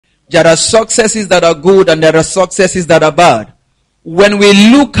There are successes that are good and there are successes that are bad. When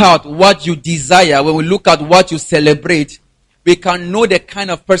we look at what you desire, when we look at what you celebrate, we can know the kind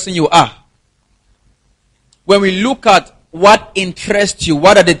of person you are. When we look at what interests you,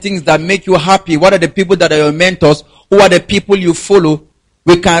 what are the things that make you happy, what are the people that are your mentors, who are the people you follow,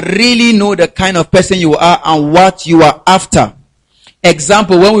 we can really know the kind of person you are and what you are after.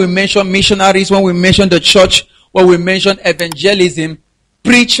 Example, when we mention missionaries, when we mention the church, when we mention evangelism,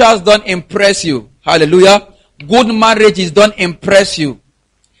 preachers don't impress you. Hallelujah. Good marriages don't impress you.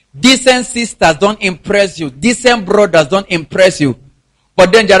 Decent sisters don't impress you. Decent brothers don't impress you.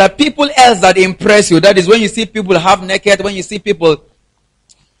 But then there are people else that impress you. That is when you see people half naked, when you see people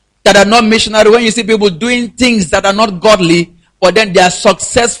that are not missionary, when you see people doing things that are not godly, but then they are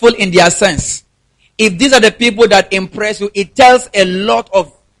successful in their sense. If these are the people that impress you, it tells a lot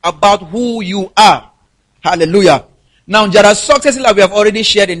about who you are. Hallelujah. Now, there are successes that we have already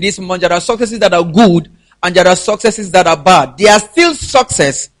shared in this month. There are successes that are good, and there are successes that are bad. They are still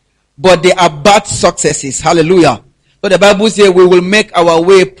success, but they are bad successes. Hallelujah. So the Bible says we will make our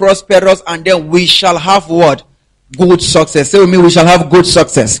way prosperous, and then we shall have what? Good success. Say with me, we shall have good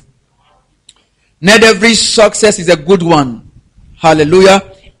success. Not every success is a good one.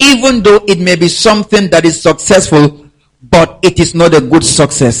 Hallelujah. Even though it may be something that is successful, but it is not a good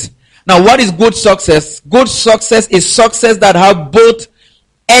success. Now, what is good success? Good success is success that have both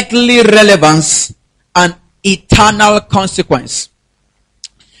earthly relevance and eternal consequence.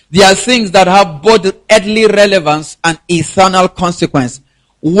 There are things that have both earthly relevance and eternal consequence.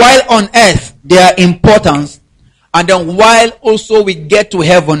 While on earth, they are important, and then while also we get to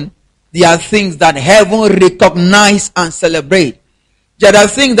heaven, there are things that heaven recognize and celebrate. There are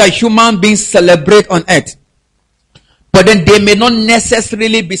things that human beings celebrate on earth, but then they may not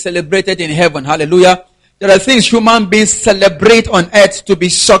necessarily be celebrated in heaven. Hallelujah. There are things human beings celebrate on earth to be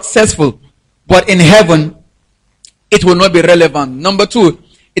successful, but in heaven, it will not be relevant. Number two,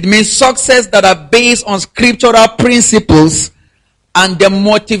 it means success that are based on scriptural principles and the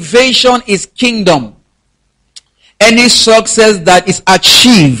motivation is kingdom. Any success that is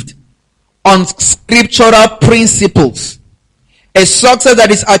achieved on scriptural principles, a success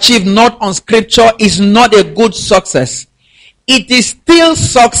that is achieved not on scripture is not a good success. It is still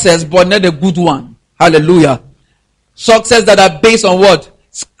success, but not a good one. Hallelujah. Success that are based on what?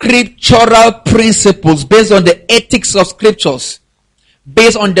 Scriptural principles, based on the ethics of scriptures,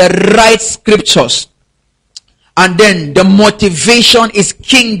 based on the right scriptures. And then the motivation is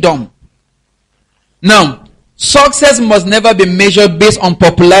kingdom. Now, success must never be measured based on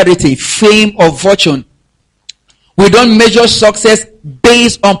popularity, fame, or fortune. We don't measure success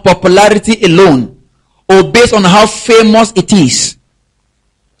based on popularity alone or based on how famous it is.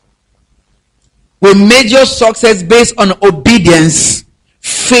 We measure success based on obedience,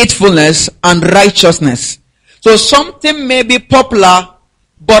 faithfulness, and righteousness. So something may be popular,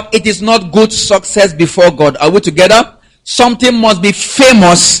 but it is not good success before God. Are we together? Something must be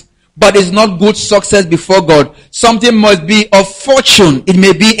famous, but it's not good success before God. Something must be of fortune. It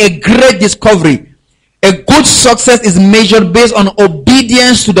may be a great discovery. A good success is measured based on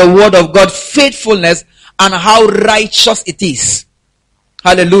obedience to the word of God, faithfulness, and how righteous it is.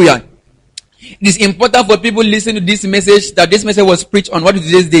 Hallelujah. It is important for people listening to this message that this message was preached on, what is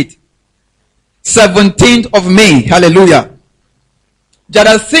today's date? 17th of May. Hallelujah. There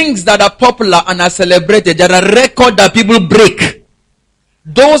are things that are popular and are celebrated. There are records that people break.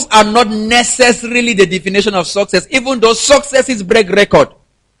 Those are not necessarily the definition of success, even though successes break record.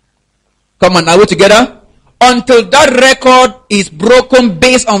 Come on, are we together? Until that record is broken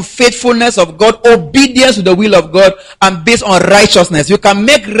based on faithfulness of God, obedience to the will of God, and based on righteousness. You can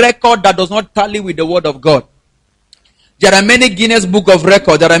make record that does not tally with the word of God. There are many Guinness Book of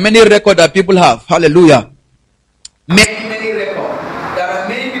Records. There are many records that people have. Hallelujah. Many records. There are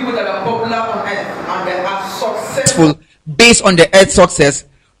many people that are popular on earth and they are successful based on the earth success.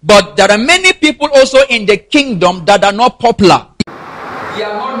 But there are many people also in the kingdom that are not popular. They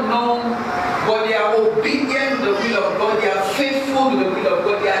are not known, but they are obedient to the will of God. They are faithful to the will of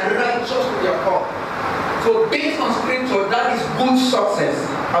God. They are righteous to their call. So based on scripture, that is good success.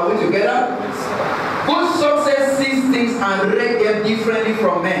 Are we together? Good success sees things and rate them differently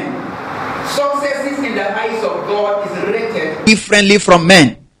from men. Successes in the eyes of God is rated differently from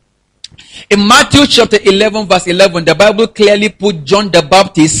men. In Matthew chapter 11 verse 11, the Bible clearly put John the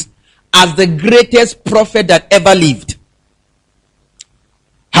Baptist as the greatest prophet that ever lived.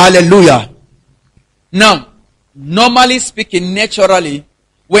 Hallelujah. Now, normally speaking, naturally,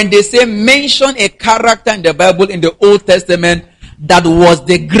 when they say mention a character in the Bible in the Old Testament that was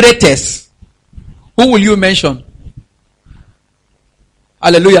the greatest, who will you mention?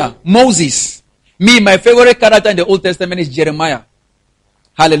 Hallelujah. Moses. Me, my favorite character in the Old Testament is Jeremiah.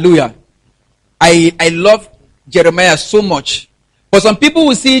 Hallelujah. I love Jeremiah so much. But some people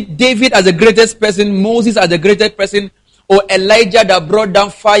will see David as the greatest person, Moses as the greatest person, or Elijah that brought down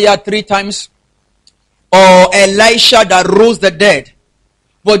fire 3 times, or Elisha that rose the dead.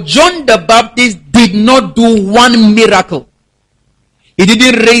 But John the Baptist did not do one miracle. He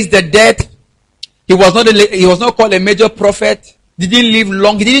didn't raise the dead. He was not called a major prophet. He didn't live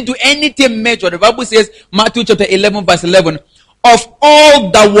long. He didn't do anything major. The Bible says, Matthew chapter 11 verse 11, of all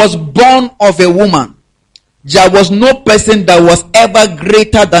that was born of a woman, there was no person that was ever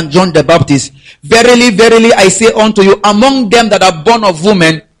greater than John the Baptist. Verily, verily, I say unto you, among them that are born of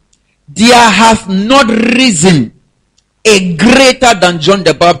women, there hath not risen a greater than John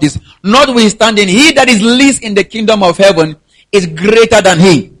the Baptist. Notwithstanding, he that is least in the kingdom of heaven is greater than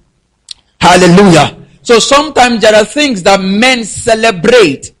he. Hallelujah. So sometimes there are things that men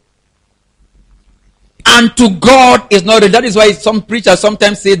celebrate, and to God is not. That is why some preachers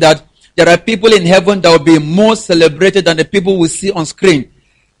sometimes say that there are people in heaven that will be more celebrated than the people we see on screen.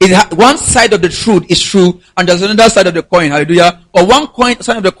 One side of the truth is true, and there's another side of the coin. Hallelujah. Or one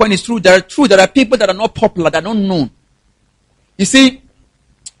side of the coin is true. There are people that are not popular, that are not known. You see,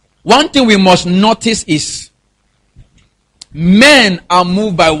 one thing we must notice is men are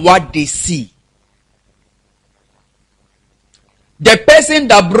moved by what they see. The person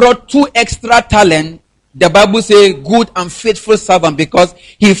that brought 2 extra talent, the Bible says, good and faithful servant, because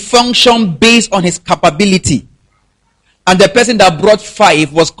he functioned based on his capability. And the person that brought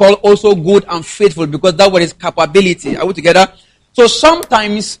 5 was called also good and faithful because that was his capability. Are we together? So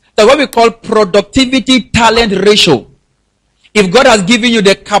sometimes that's what we call productivity talent ratio. If God has given you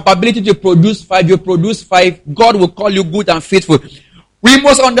the capability to produce 5, you produce 5, God will call you good and faithful. We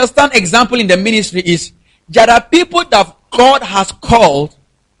must understand, example in the ministry is, there are people that God has called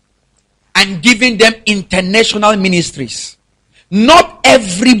and given them international ministries. Not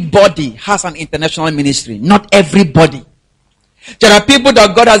everybody has an international ministry. Not everybody. There are people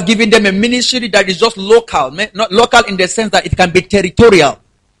that God has given them a ministry that is just local. Not local in the sense that it can be territorial.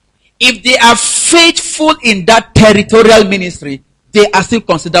 If they are faithful in that territorial ministry, they are still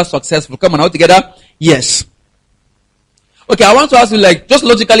considered successful. Come on, all together? Yes. Okay, I want to ask you, like, just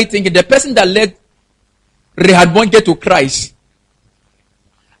logically thinking, the person that led Rehoboam to Christ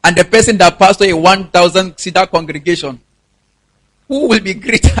and the person that pastored a 1,000-seater congregation, who will be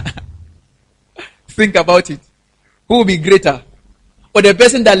greater? Think about it. Who will be greater? Or the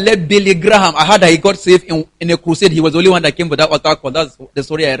person that led Billy Graham, I heard that he got saved in a crusade. He was the only one that came with that altar call. That's the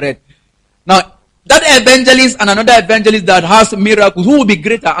story I read. Now, that evangelist and another evangelist that has miracles, who will be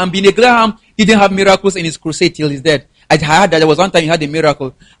greater? And Billy Graham didn't have miracles in his crusade till he's dead. I heard that there was one time he had a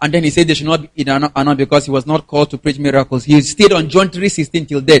miracle, and then he said they should not be in Anna because he was not called to preach miracles. He stayed on John 3:16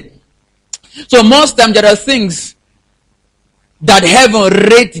 till death. So most times there are things that heaven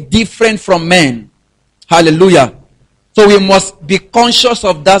rates different from men. Hallelujah. So we must be conscious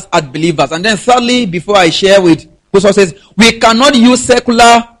of that as believers. And then thirdly, before I share with resources, we cannot use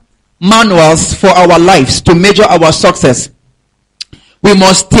secular manuals for our lives to measure our success. We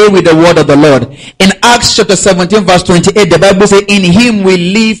must stay with the word of the Lord. In Acts chapter 17 verse 28, the Bible says, in him we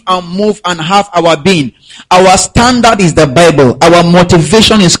live and move and have our being. Our standard is the Bible. Our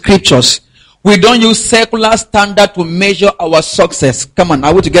motivation is scriptures. We don't use secular standard to measure our success. Come on,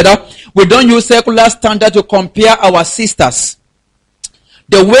 are we together? We don't use secular standard to compare our sisters,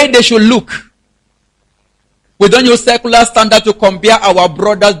 the way they should look. We don't use secular standard to compare our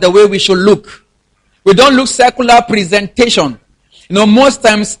brothers the way we should look. We don't look secular presentation. You know, most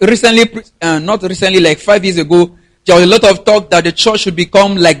times, not recently, like 5 years ago, there was a lot of talk that the church should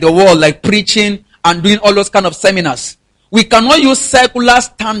become like the world, like preaching and doing all those kind of seminars. We cannot use secular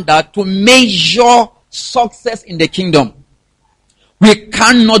standard to measure success in the kingdom. We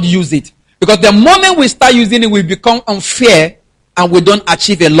cannot use it. Because the moment we start using it, we become unfair and we don't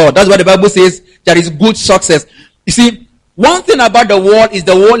achieve a lot. That's why the Bible says there is good success. You see, one thing about the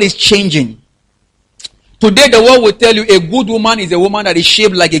world is changing. Today the world will tell you a good woman is a woman that is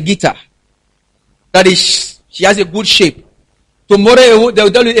shaped like a guitar. She has a good shape. Tomorrow they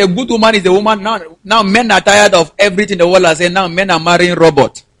will tell you a good woman is a woman. Now men are tired of everything the world has said. Now men are marrying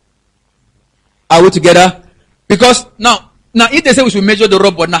robots. Are we together? Because now if they say we should measure the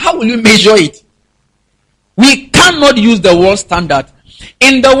robot, now how will you measure it? We cannot use the world standard.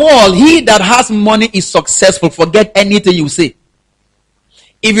 In the world, he that has money is successful. Forget anything you say.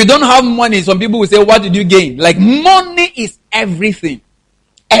 If you don't have money, some people will say, what did you gain? Like, money is everything.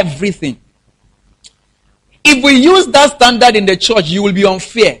 Everything. If we use that standard in the church, you will be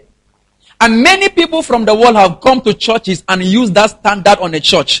unfair. And many people from the world have come to churches and used that standard on a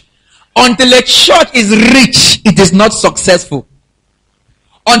church. Until a church is rich, it is not successful.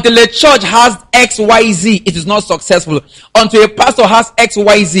 Until a church has XYZ, it is not successful. Until a pastor has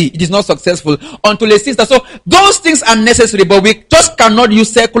XYZ, it is not successful. Until a sister. So those things are necessary, but we just cannot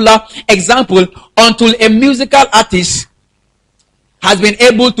use secular example until a musical artist has been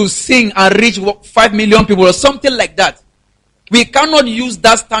able to sing and reach 5 million people or something like that. We cannot use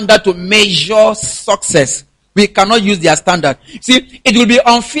that standard to measure success. We cannot use their standard. See, it will be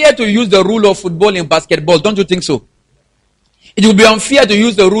unfair to use the rule of football in basketball. Don't you think so? It will be unfair to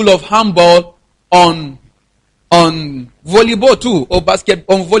use the rule of handball on volleyball too, or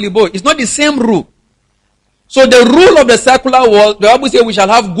on volleyball. It's not the same rule. So the rule of the secular world, the Bible says we shall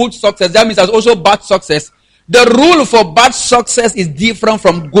have good success. That means there's also bad success. The rule for bad success is different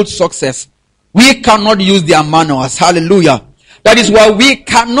from good success. We cannot use their manuals. Hallelujah. That is why we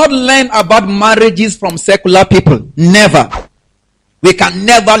cannot learn about marriages from secular people. Never. We can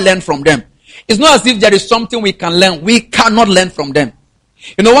never learn from them. It's not as if there is something we can learn. We cannot learn from them.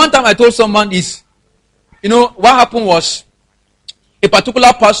 One time I told someone what happened was a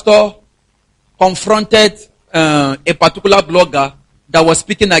particular pastor confronted a particular blogger that was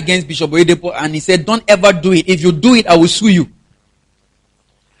speaking against Bishop Oyedepo, and he said, don't ever do it. If you do it, I will sue you.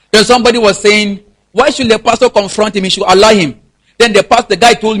 Then somebody was saying, why should the pastor confront him? He should allow him. Then the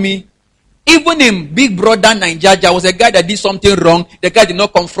guy told me, even in Big Brother Nigeria, there was a guy that did something wrong. The guy did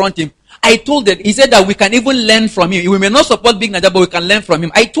not confront him. I told him, he said that we can even learn from him. We may not support Big Nigeria, but we can learn from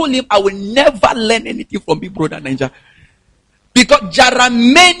him. I told him I will never learn anything from Big Brother Nigeria. Because there are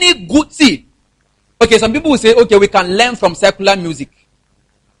many good things. Okay, some people will say, okay, we can learn from secular music.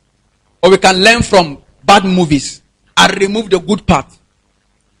 Or we can learn from bad movies and remove the good part.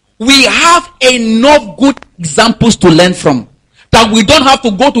 We have enough good examples to learn from, that we don't have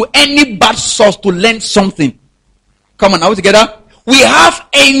to go to any bad source to learn something. Come on, are we together? We have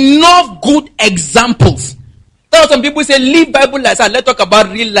enough good examples. There are some people say, leave Bible like that. Let's talk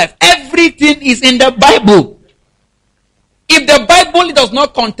about real life. Everything is in the Bible. If the Bible does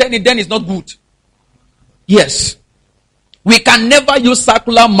not contain it, then it's not good. Yes. We can never use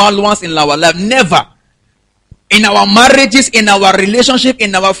secular manuals in our life. Never. In our marriages, in our relationship,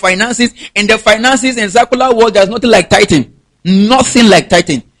 in our finances. In the finances, in secular world, there's nothing like tithing. Nothing like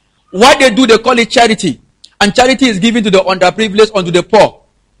tithing. What they do, they call it charity. And charity is given to the underprivileged, unto the poor.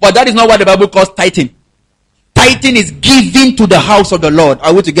 But that is not what the Bible calls tithing. Tithing is given to the house of the Lord.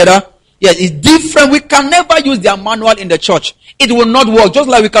 Are we together? Yes, it's different. We can never use their manual in the church. It will not work. Just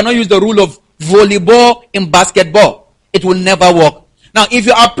like we cannot use the rule of volleyball in basketball. It will never work. Now, if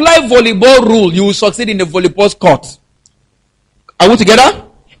you apply volleyball rule, you will succeed in the volleyball court. Are we together?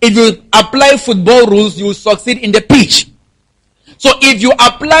 If you apply football rules, you will succeed in the pitch. So if you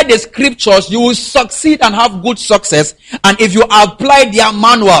apply the scriptures, you will succeed and have good success. And if you apply their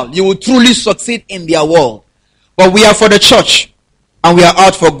manual, you will truly succeed in their world. But we are for the church, and we are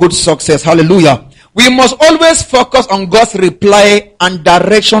out for good success. Hallelujah. We must always focus on God's reply and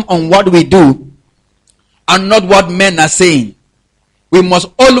direction on what we do, and not what men are saying. We must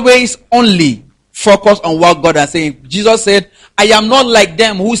always only focus on what God is saying. Jesus said, I am not like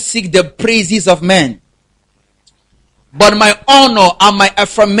them who seek the praises of men, but my honor and my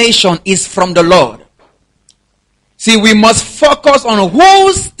affirmation is from the Lord. See, we must focus on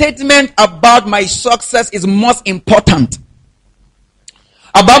whose statement about my success is most important.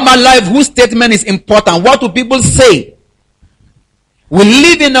 About my life, whose statement is important? What do people say? We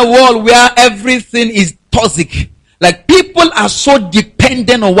live in a world where everything is toxic. Like, people are so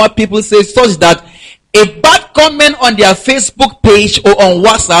dependent on what people say, such that a bad comment on their Facebook page or on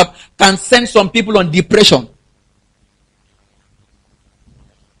WhatsApp can send some people on depression.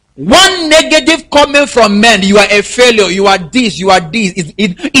 One negative comment from men, you are a failure, you are this,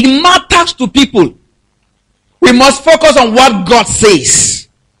 it matters to people. We must focus on what God says.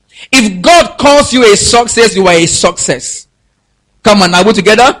 If God calls you a success, you are a success. Come on, are we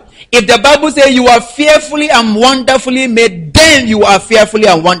together? If the Bible says you are fearfully and wonderfully made, then you are fearfully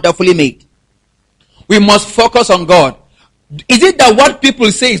and wonderfully made. We must focus on God. Is it that what people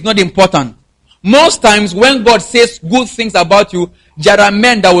say is not important? Most times when God says good things about you, there are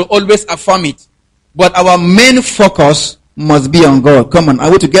men that will always affirm it. But our main focus must be on God. Come on, are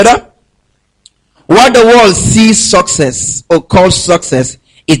we together? What the world sees success or calls success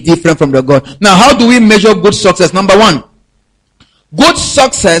is different from the God. Now, how do we measure good success? Number one, good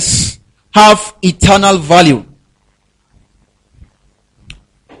success have eternal value.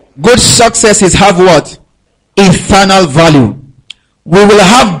 Good successes have what? Eternal value. We will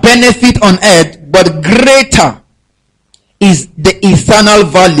have benefit on earth, but greater is the eternal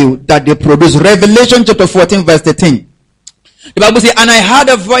value that they produce. Revelation chapter 14 verse 13. The Bible says, and I heard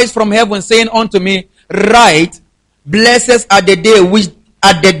a voice from heaven saying unto me, write, blessed are the day which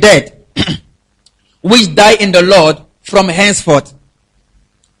are the dead, which die in the Lord from henceforth.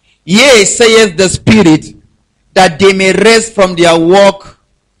 Yea, saith the Spirit, that they may rest from their work,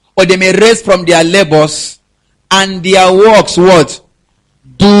 or they may rest from their labors, and their works, what?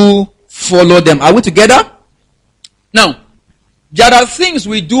 Do follow them. Are we together? Now, there are things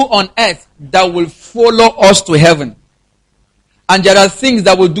we do on earth that will follow us to heaven. And there are things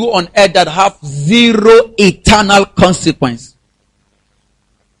that we do on earth that have zero eternal consequence.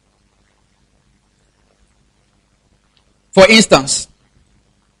 For instance,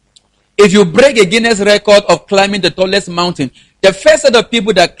 if you break a Guinness record of climbing the tallest mountain, the first set of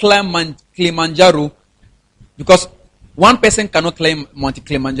people that climb Kilimanjaro, because one person cannot climb Mount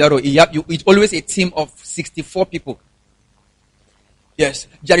Kilimanjaro, it's always a team of 64 people. Yes,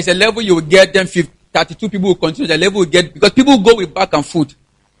 there is a level you will get, then 32 people will continue. The level will get, because people go with back and foot.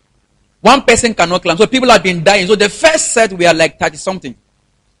 One person cannot climb, so people have been dying. So the first set, we are like 30 something.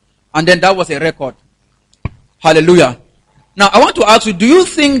 And then that was a record. Hallelujah. Now, I want to ask you, do you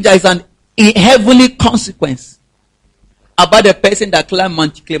think there is a heavenly consequence about the person that climbed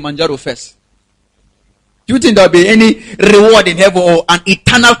Mount Kilimanjaro first? Do you think there will be any reward in heaven or an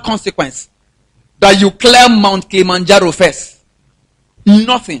eternal consequence that you climb Mount Kilimanjaro first?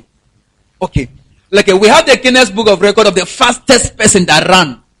 Nothing. Okay. Like we have the Guinness Book of Record of the fastest person that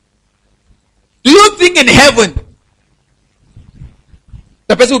ran. Do you think in heaven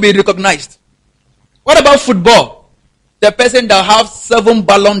the person will be recognized? What about football? The person that has 7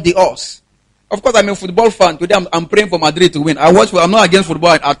 Ballon d'Ors. Of course, I'm a football fan. Today, I'm praying for Madrid to win. I'm not against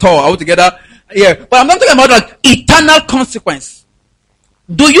football at all. Altogether, yeah. But I'm not talking about like eternal consequence.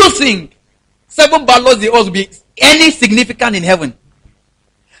 Do you think 7 Ballon d'Ors will be any significant in heaven?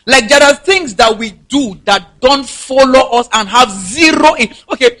 Like there are things that we do that don't follow us and have zero.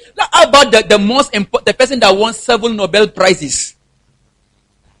 Okay, how about the most important, the person that won 7 Nobel Prizes?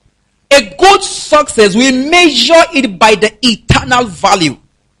 A good success, we measure it by the eternal value.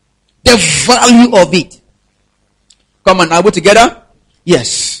 The value of it. Come on, are we together?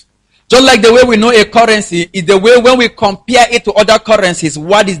 Yes. Just like the way we know a currency is the way when we compare it to other currencies,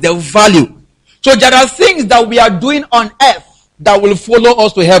 what is the value? So there are things that we are doing on earth that will follow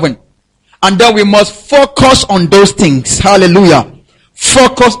us to heaven. And then we must focus on those things. Hallelujah.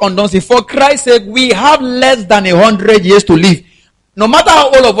 Focus on those things. For Christ's sake, we have less than 100 years to live. No matter how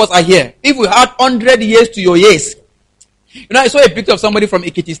all of us are here, if we had 100 years to your years. You know, I saw a picture of somebody from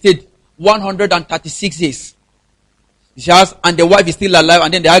Ekiti State, 136 years. She has, and the wife is still alive,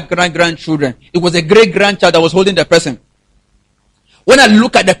 and then they have grandchildren. It was a great-grandchild that was holding the person. When I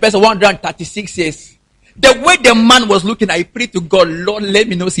look at the person, 136 years, the way the man was looking, I pray to God, Lord, let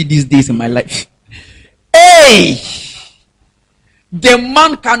me not see these days in my life. Hey! The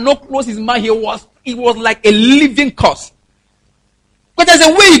man cannot close his mouth. He was like a living corpse. But there's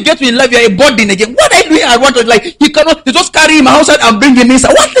a way you get to in life, you're a burden again. What are you doing? I want to, like, you just carry him outside and bring him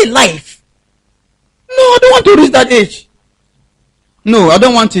inside. What's a life? No, I don't want to reach that age. No, I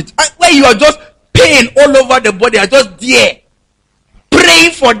don't want it. Where you are just pain all over the body, are just there.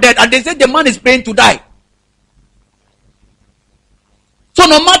 Praying for death. And they say the man is praying to die. So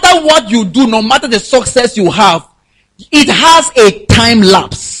no matter what you do, no matter the success you have, it has a time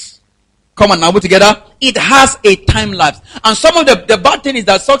lapse. Come on, now we're together. It has a time lapse. And some of the bad thing is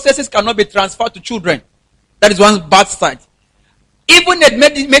that successes cannot be transferred to children. That is one bad side. Even a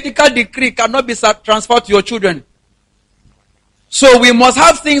medical degree cannot be transferred to your children. So we must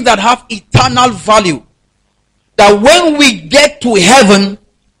have things that have eternal value. That when we get to heaven,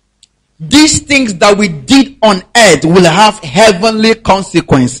 these things that we did on earth will have heavenly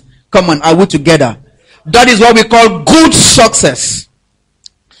consequence. Come on, are we together? That is what we call good success.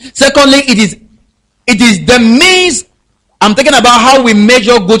 Secondly, it is the means. I'm talking about how we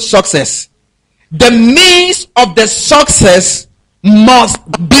measure good success. The means of the success must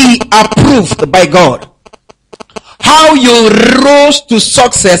be approved by God. How you rose to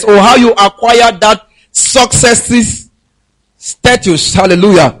success or how you acquire that success's status,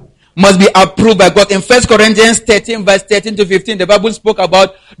 hallelujah, must be approved by God. In 1 Corinthians 13 verse 13 to 15, the Bible spoke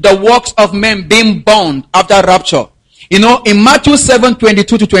about the works of men being bound after rapture. You know, in Matthew 7,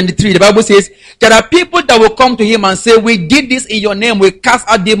 22 to 23, the Bible says, there are people that will come to him and say, we did this in your name, we cast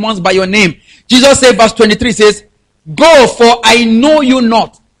out demons by your name. Jesus said, verse 23 says, go, for I know you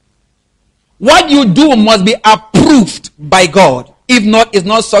not. What you do must be approved by God. If not, it's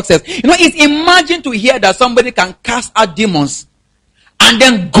not success. You know, it's imagine to hear that somebody can cast out demons and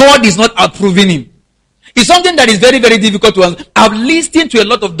then God is not approving him. It's something that is very, very difficult to answer. I've listened to a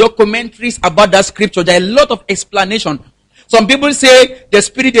lot of documentaries about that scripture. There are a lot of explanation. Some people say the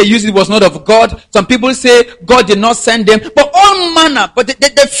spirit they used was not of God. Some people say God did not send them. But all manner. But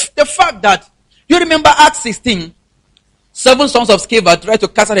the fact that, you remember Acts 16, 7 sons of Sceva tried to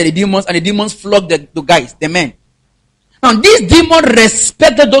cast out the demons, and the demons flogged the guys, the men. Now these demons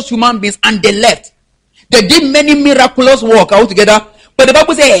respected those human beings and they left. They did many miraculous work altogether. But the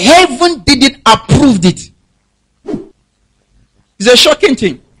Bible says heaven didn't approve it. It's a shocking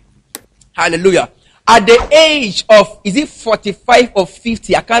thing. Hallelujah. At the age of, is it 45 or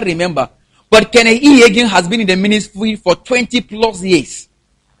 50? I can't remember. But Kenneth E. Hagin has been in the ministry for 20 plus years.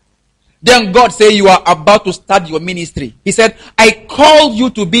 Then God said, you are about to start your ministry. He said, I called you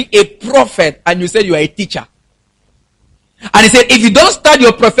to be a prophet, and you said you are a teacher. And he said, if you don't start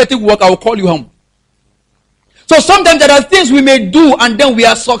your prophetic work, I will call you home. So sometimes there are things we may do and then we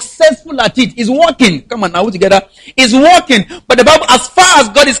are successful at it. It's working. Come on, now together. It's working. But the Bible, as far as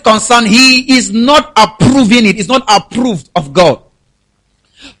God is concerned, He is not approving it. It's not approved of God.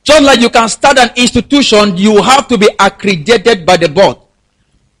 Just like you can start an institution, you have to be accredited by the board.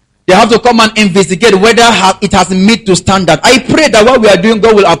 They have to come and investigate whether it has met to standard. I pray that what we are doing,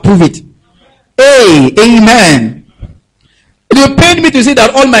 God will approve it. Hey, amen. It will pain me to see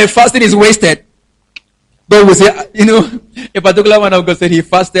that all my fasting is wasted. God will say, a particular one of God said he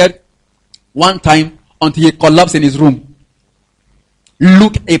fasted one time until he collapsed in his room.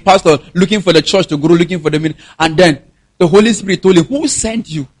 A pastor looking for the church to grow, looking for the ministry, and then the Holy Spirit told him, who sent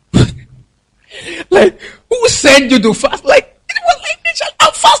you? Like, who sent you to fast? Like, it was like nature.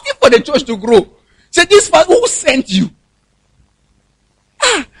 I'm fasting for the church to grow. Say, this fast, who sent you?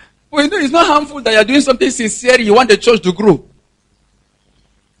 Well, it's not harmful that you're doing something sincere. You want the church to grow.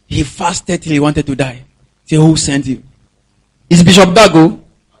 He fasted till he wanted to die. Say, who sent you? It's Bishop Dago.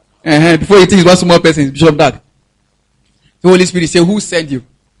 Before you think it's one small person, it's Bishop Dag. The Holy Spirit say, who sent you?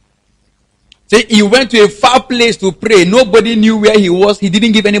 Say, he went to a far place to pray. Nobody knew where he was. He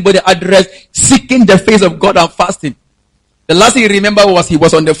didn't give anybody address, seeking the face of God and fasting. The last thing he remembered was he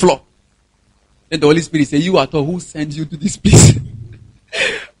was on the floor. Then the Holy Spirit said, you at all, who sent you to this place?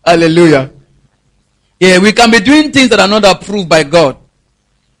 Hallelujah. Yeah, we can be doing things that are not approved by God.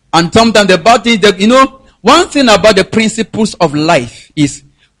 And sometimes the bad things that, one thing about the principles of life is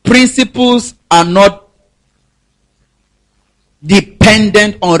principles are not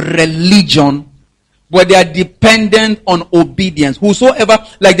dependent on religion, but they are dependent on obedience. Whosoever,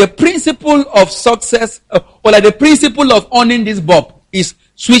 like the principle of success, or like the principle of owning this bulb is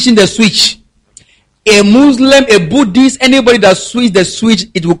switching the switch. A Muslim, a Buddhist, anybody that switch the switch,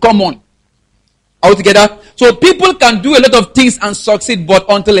 it will come on. Altogether. So people can do a lot of things and succeed, but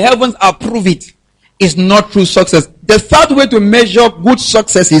until heavens approve it, it's not true success. The third way to measure good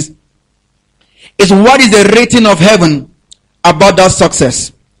success is what is the rating of heaven about that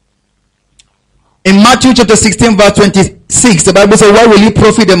success. In Matthew chapter 16 verse 26, the Bible says, what will it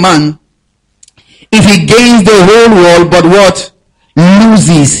profit a man if he gains the whole world, but what?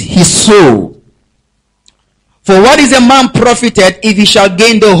 Loses his soul. For what is a man profited if he shall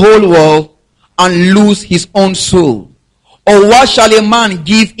gain the whole world and lose his own soul? Or what shall a man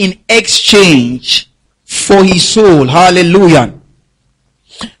give in exchange for his soul? Hallelujah.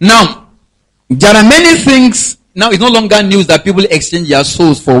 Now, there are many things. Now it's no longer news that people exchange their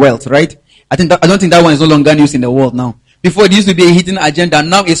souls for wealth, right? I don't think that one is no longer news in the world now. Before it used to be a hidden agenda.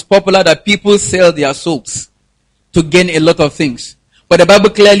 Now it's popular that people sell their souls to gain a lot of things. But the Bible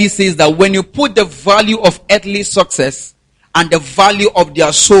clearly says that when you put the value of earthly success and the value of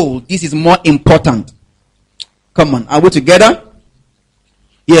their soul, this is more important. Come on, are we together?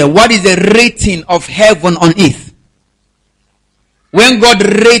 Yeah, what is the rating of heaven on earth? When God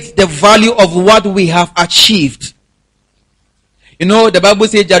rates the value of what we have achieved. The Bible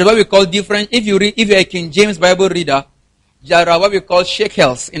says there are what we call different. If you're a King James Bible reader, there are what we call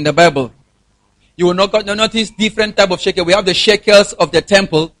shekels in the Bible. You will notice different type of shekel. We have the shekels of the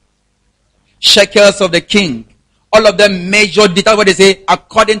temple, shekels of the king. All of them measured, that's what they say,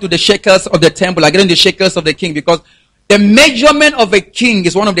 according to the shekels of the temple, again the shekels of the king, because the measurement of a king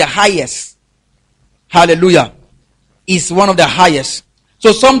is one of the highest. Hallelujah. Is one of the highest.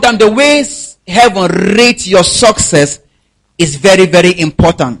 So sometimes the way heaven rates your success is very, very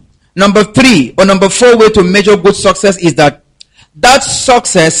important. Number 3 or number 4 way to measure good success is that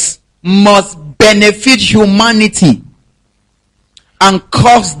success must benefit humanity and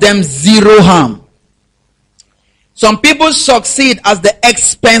cause them zero harm. Some people succeed at the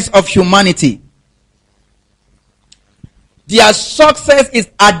expense of humanity. Their success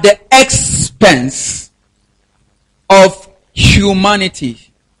is at the expense of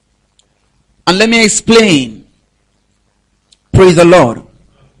humanity. And let me explain. Praise the Lord.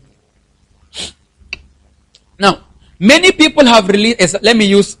 Now, many people have released, let me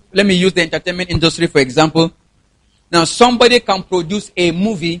use the entertainment industry for example. Now, somebody can produce a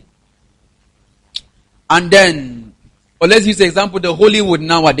movie and then, or let's use the example, the Hollywood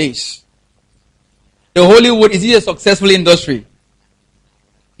nowadays. The Hollywood, is it a successful industry?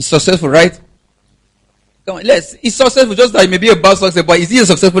 It's successful, right? Come on, it's successful, just that it may be a bad success, but is it a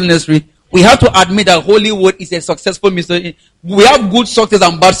successful industry? We have to admit that Hollywood is a successful industry. We have good success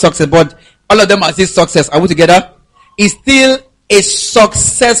and bad success, but all of them are still success. Are we together? It's still a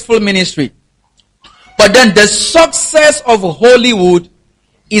successful ministry. But then the success of Hollywood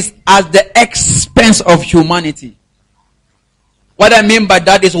is at the expense of humanity. What I mean by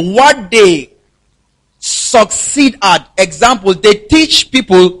that is what they succeed at. Example, they teach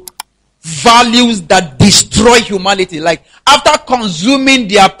people values that destroy humanity. Like after consuming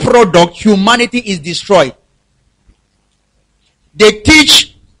their product, humanity is destroyed. They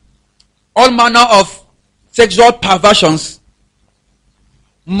teach all manner of sexual perversions.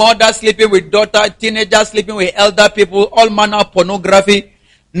 Mother sleeping with daughter, teenagers sleeping with elder people, all manner of pornography.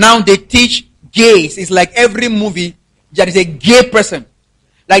 Now they teach gays. It's like every movie, there is a gay person.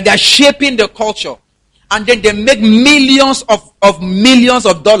 Like they're shaping the culture. And then they make millions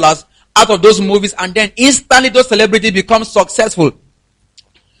of dollars out of those movies. And then instantly those celebrities become successful.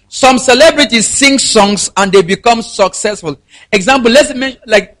 Some celebrities sing songs and they become successful. Example, let's mention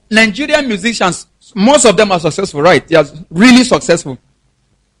like Nigerian musicians. Most of them are successful, right? They are really successful.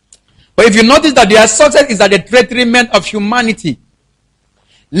 But if you notice that their success is at the detriment of humanity,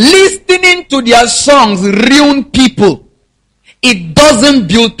 listening to their songs ruin people. It doesn't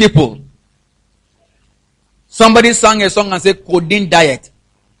build people. Somebody sang a song and said codeine diet.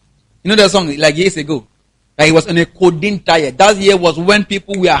 You know that song like years ago? Like he was on a codeine diet. That year was when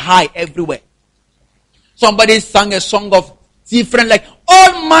people were high everywhere. Somebody sang a song of different, like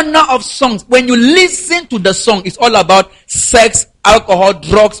all manner of songs. When you listen to the song, it's all about sex, alcohol,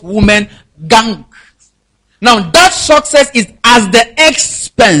 drugs, women, gang. Now that success is at the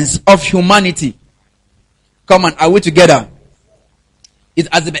expense of humanity. Come on, are we together? It's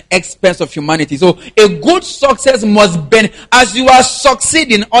at the expense of humanity. So a good success must be, as you are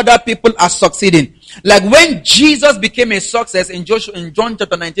succeeding, other people are succeeding. Like when Jesus became a success in John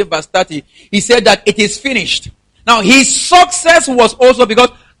chapter 19 verse 30, he said that it is finished. Now his success was also because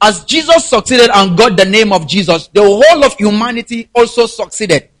as Jesus succeeded and got the name of Jesus, the whole of humanity also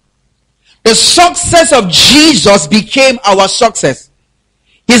succeeded. The success of Jesus became our success.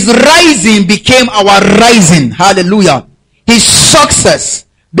 His rising became our rising. Hallelujah. His success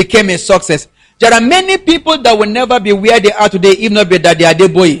became a success. There are many people that will never be where they are today, if not be that they are the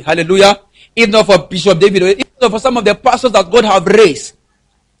boy. Hallelujah. If not for Bishop David, if not for some of the pastors that God have raised.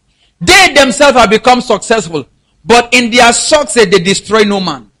 They themselves have become successful. But in their success, they destroy no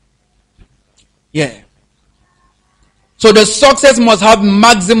man. Yeah. So the success must have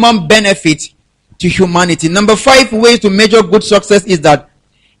maximum benefit to humanity. Number 5 ways to measure good success is that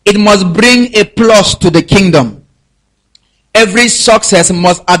it must bring a plus to the kingdom. Every success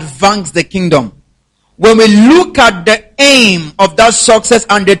must advance the kingdom. When we look at the aim of that success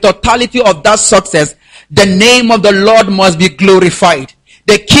and the totality of that success, the name of the Lord must be glorified.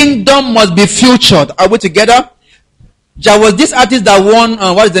 The kingdom must be featured. Are we together? There was this artist that won,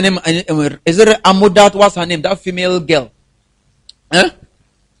 what is the name? Is it Amudat? What's her name? That female girl.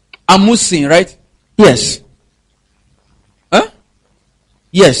 Amusin, right? Yes.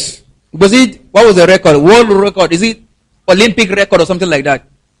 Yes. Was it, what was the record? World record? Is it Olympic record or something like that?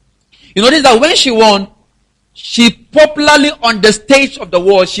 You notice that when she won, she popularly on the stage of the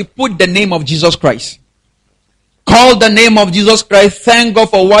world, she put the name of Jesus Christ. Called the name of Jesus Christ, thank God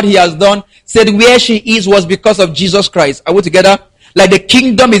for what he has done. Said where she is was because of Jesus Christ. Are we together? Like the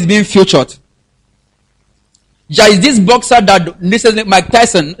kingdom is being featured. There is this boxer that, this is Mike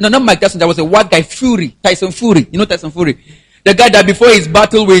Tyson. No, not Mike Tyson. There was a white guy, Fury. Tyson Fury. You know Tyson Fury? The guy that before his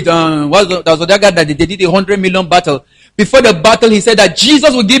battle with, there was the guy that they did a 100 million battle. Before the battle, he said that Jesus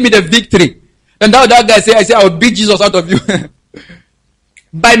will give me the victory. And that guy said, I will beat Jesus out of you.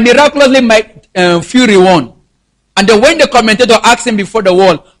 By miraculously, Mike Fury won. And then when the commentator asked him before the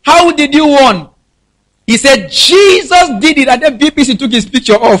wall, how did you won? He said, Jesus did it. And then BBC took his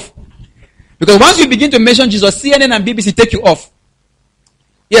picture off. Because once you begin to mention Jesus, CNN and BBC take you off.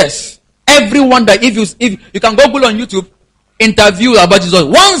 Yes. Everyone that, if you can Google on YouTube, interview about Jesus.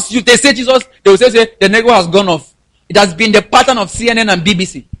 Once they say Jesus, they will say the negro has gone off. It has been the pattern of CNN and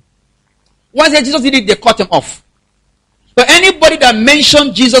BBC. Once Jesus did it, they cut him off. So anybody that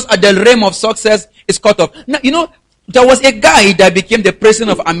mentioned Jesus at the realm of success is cut off. Now, you know, there was a guy that became the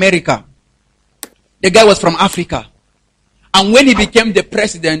president of America. The guy was from Africa. And when he became the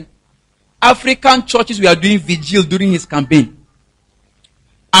president, African churches were doing vigil during his campaign.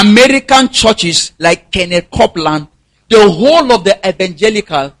 American churches like Kenneth Copeland, the whole of the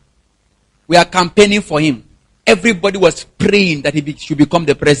evangelical were campaigning for him. Everybody was praying that he should become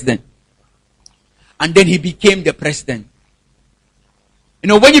the president. And then he became the president. You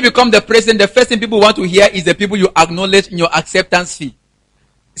know, when you become the president, the first thing people want to hear is the people you acknowledge in your acceptance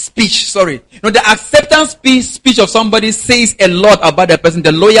speech. You know, the acceptance speech of somebody says a lot about the person,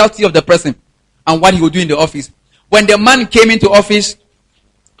 the loyalty of the person, and what he will do in the office. When the man came into office,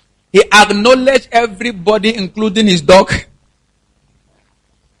 he acknowledged everybody, including his dog,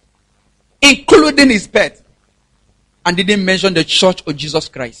 including his pet, and didn't mention the church of Jesus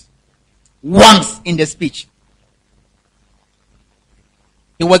Christ once in the speech.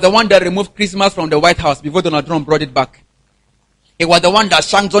 He was the one that removed Christmas from the White House before Donald Trump brought it back. He was the one that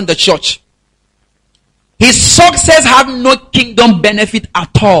sanctioned the church. His success had no kingdom benefit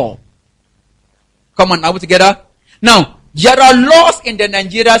at all. Come on, are we together? Now, there are laws in the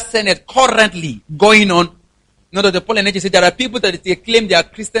Nigeria Senate currently going on. Not that the Paul and said there are people that they claim they are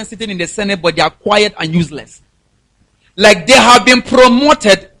Christians sitting in the Senate, but they are quiet and useless. Like they have been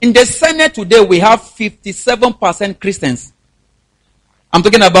promoted. In the Senate today, we have 57% Christians. I'm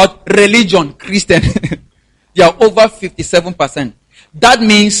talking about religion, Christian. They are over 57%. That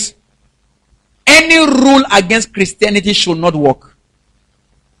means any rule against Christianity should not work.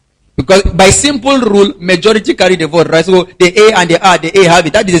 Because by simple rule, majority carry the vote, right? So the A and the R, the A have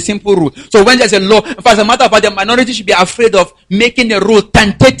it. That is a simple rule. So when there's a law, as a matter of fact, the minority should be afraid of making a rule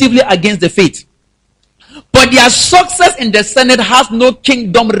tentatively against the faith. But their success in the Senate has no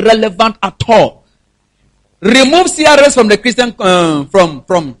kingdom relevant at all. Remove CRS from the Christian,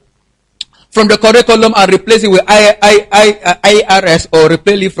 from the curriculum and replace it with IRS or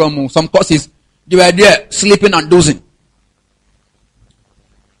replace it from some courses. They were there sleeping and dozing.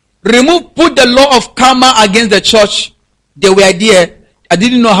 Put the law of karma against the church. They were there. I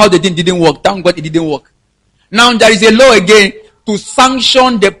didn't know how the thing didn't work. Thank God it didn't work. Now there is a law again to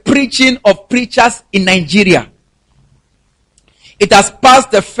sanction the preaching of preachers in Nigeria. It has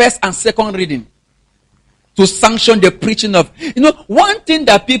passed the first and second reading to sanction the preaching of. You know, one thing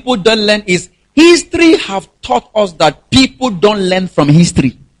that people don't learn is history have taught us that people don't learn from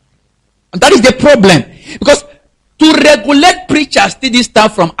history. And that is the problem. Because to regulate preachers didn't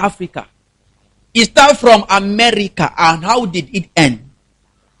start from Africa. It started from America. And how did it end?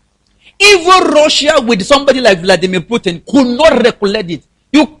 Even Russia with somebody like Vladimir Putin could not regulate it.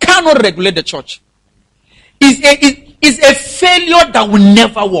 You cannot regulate the church. It's a failure that will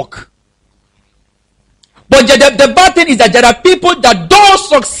never work. But the bad thing is that there are people that,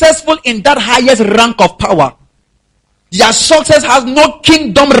 though successful in that highest rank of power, their success has no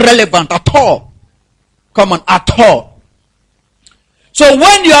kingdom relevant at all. Come on, at all. So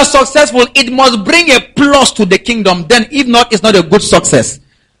when you are successful, it must bring a plus to the kingdom. Then if not, it's not a good success.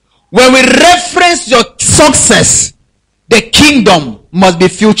 When we reference your success, the kingdom must be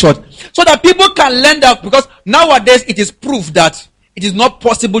featured. So that people can learn that, because nowadays it is proof that it is not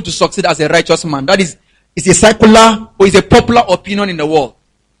possible to succeed as a righteous man. That is, it's a circular or it's a popular opinion in the world.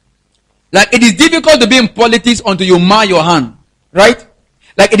 Like it is difficult to be in politics until you mar your hand. Right?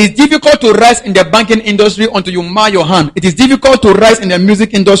 Like it is difficult to rise in the banking industry until you mar your hand. It is difficult to rise in the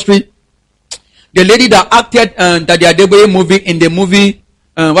music industry. The lady that acted that the Adeboye movie in the movie,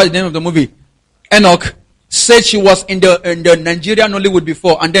 what's the name of the movie? Enoch, said she was in the Nigerian Nollywood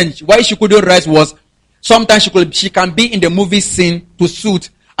before, and then why she couldn't rise was sometimes she can be in the movie scene to suit,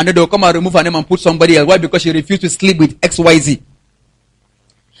 and then they'll come and remove her name and put somebody else. Why? Because she refused to sleep with XYZ.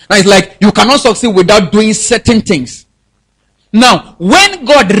 Now it's like you cannot succeed without doing certain things. Now, when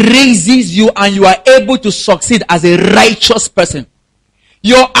God raises you and you are able to succeed as a righteous person,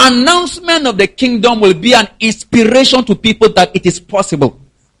 your announcement of the kingdom will be an inspiration to people that it is possible.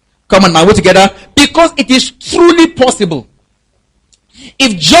 Come on, now we're together. Because it is truly possible.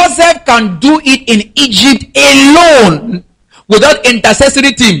 If Joseph can do it in Egypt alone, without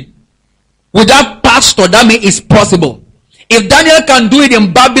intercessory team, without pastor, that means it's possible. If Daniel can do it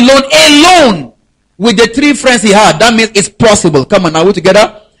in Babylon alone, with the 3 friends he had, that means it's possible. Come on, now we're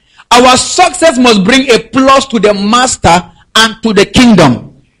together. Our success must bring a plus to the master and to the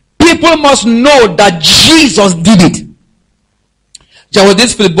kingdom. People must know that Jesus did it. There was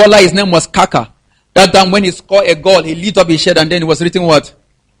this footballer, his name was Kaka. That time when he scored a goal, he lit up his shirt and then it was written what?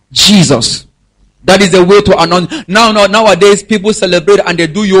 Jesus. That is the way to announce. Nowadays, people celebrate and they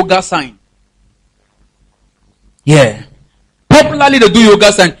do yoga sign. Yeah. Popularly, they do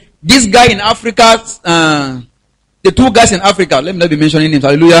yoga sign. This guy in Africa, The two guys in Africa, let me not be mentioning names,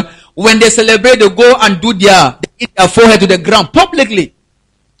 hallelujah. When they celebrate, they go and do they hit their forehead to the ground publicly.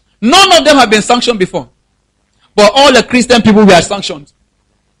 None of them have been sanctioned before. But all the Christian people were sanctioned.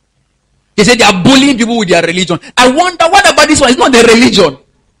 They say they are bullying people with their religion. I wonder, what about this one? It's not the religion.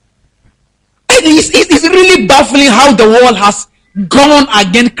 It's really baffling how the world has gone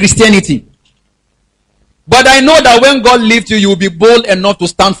against Christianity. But I know that when God lifts you, you will be bold enough to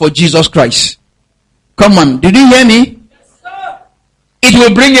stand for Jesus Christ. Come on, did you hear me? Yes, sir. It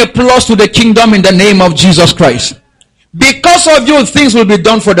will bring a plus to the kingdom in the name of Jesus Christ. Because of you, things will be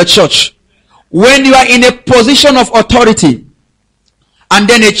done for the church. When you are in a position of authority, and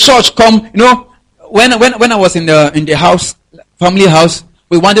then a church come, when I was in the house, family house,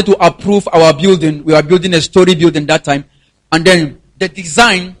 we wanted to approve our building. We were building a story building that time, and then the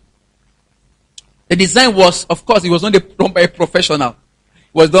design was, of course, it was not done by a professional.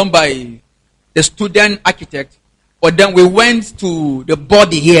 It was done by the student architect. But then we went to the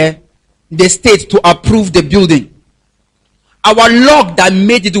body here, the state, to approve the building. Our log that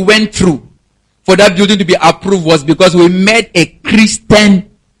made it went through for that building to be approved was because we met a Christian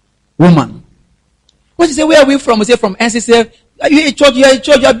woman. What you say, where are we from? We say from NCCF. Are you a church? You are a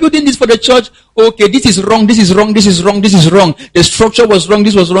church. You are building this for the church. Okay, this is wrong. This is wrong. This is wrong. This is wrong. The structure was wrong.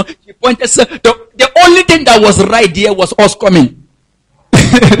 This was wrong. She pointed. The only thing that was right there was us coming.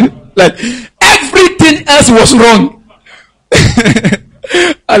 Like everything else was wrong.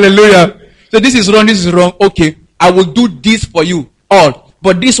 Hallelujah. So this is wrong. This is wrong. Okay, I will do this for you all.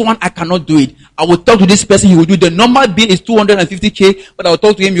 But this one, I cannot do it. I will talk to this person. He will do. The normal bill is 250K, but I will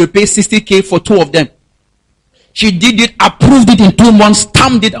talk to him. You will pay 60K for 2 of them. She did it, approved it in 2 months,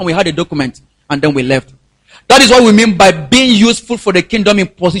 stamped it, and we had a document. And then we left. That is what we mean by being useful for the kingdom in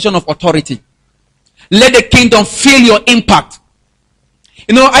position of authority. Let the kingdom feel your impact.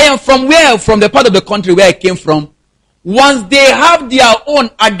 I am from the part of the country where I came from. Once they have their own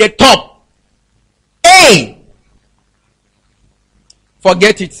at the top,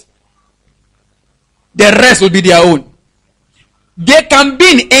 forget it. The rest will be their own. They can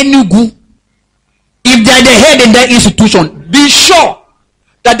be in Enugu. If they are the head in that institution, be sure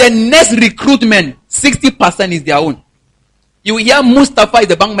that the next recruitment, 60% is their own. You hear Mustafa is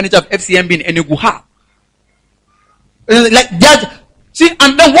the bank manager of FCMB in Enugu. Like that. See,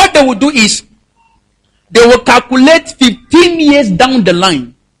 and then what they will do is, they will calculate 15 years down the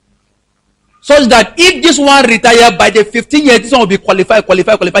line. Such that if this one retire by the 15 years, this one will be qualified,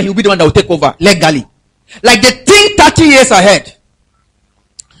 he will be the one that will take over legally. Like they think 30 years ahead.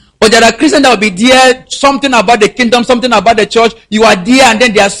 But there are Christians that will be there, something about the kingdom, something about the church. You are there, and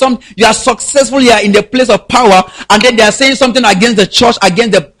then you are successful, you are in the place of power, and then they are saying something against the church,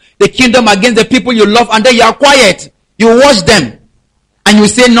 against the kingdom, against the people you love, and then you are quiet. You watch them, and you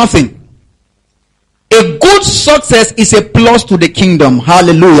say nothing. A good success is a plus to the kingdom.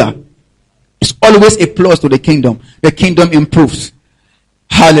 Hallelujah. It's always a plus to the kingdom. The kingdom improves.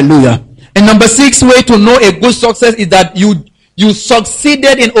 Hallelujah. And number 6 way to know a good success is that you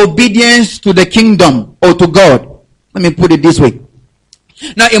succeeded in obedience to the kingdom or to God. Let me put it this way.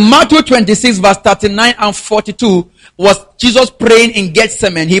 Now in Matthew 26 verse 39 and 42 was Jesus praying in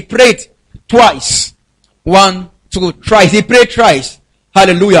Gethsemane. He prayed twice. 1, 2, thrice. He prayed thrice.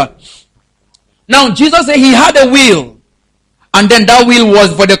 Hallelujah. Now Jesus said he had a will. And then that will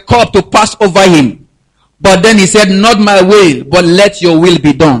was for the cup to pass over him. But then he said, not my will, but let your will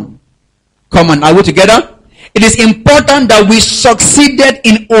be done. Come on, are we together? It is important that we succeeded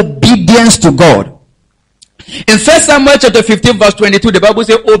in obedience to God. In 1 Samuel chapter 15 verse 22, the Bible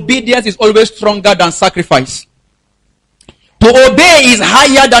says obedience is always stronger than sacrifice. To obey is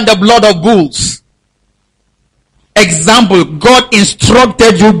higher than the blood of bulls. Example, God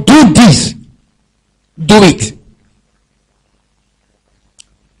instructed you, do this. Do it.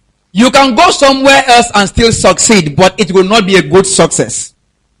 You can go somewhere else and still succeed, but it will not be a good success.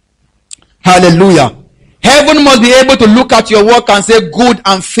 Hallelujah. Heaven must be able to look at your work and say, good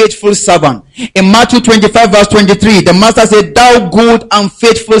and faithful servant. In Matthew 25 verse 23, the master said, thou good and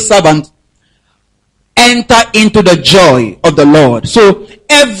faithful servant, enter into the joy of the Lord. So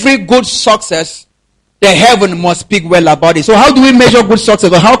every good success, the heaven must speak well about it. So how do we measure good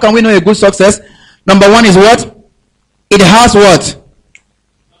success? Or how can we know a good success? Number 1 is what? It has what?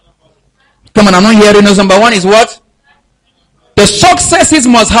 Come on, I'm not hearing this. Number 1 is what? The successes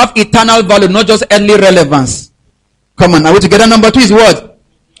must have eternal value, not just earthly relevance. Come on, are we together? Number 2 is what?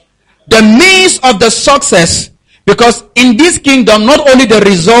 The means of the success, because in this kingdom, not only the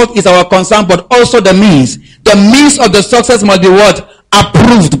result is our concern, but also the means. The means of the success must be what?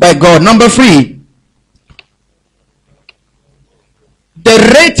 Approved by God. Number 3.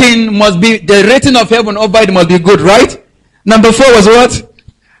 the rating of heaven over it must be good, right? Number 4 was what?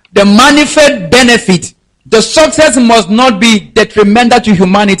 The manifest benefit. The success must not be detrimental to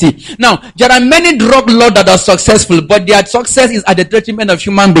humanity. Now, there are many drug lords that are successful, but their success is at the detriment of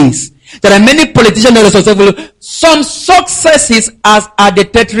human beings. There are many politicians that are successful. Some successes are at the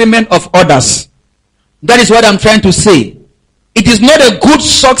detriment of others. That is what I'm trying to say. It is not a good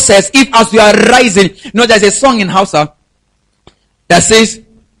success if as you are rising. You know, there's a song in Hausa that says,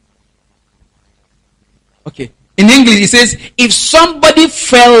 okay, in English it says, if somebody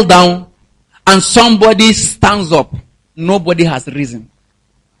fell down and somebody stands up, nobody has risen.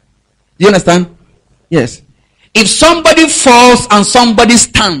 Do you understand? Yes. If somebody falls and somebody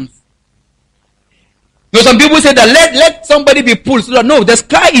stands, you know, some people say that let somebody be pulled. So that, no, the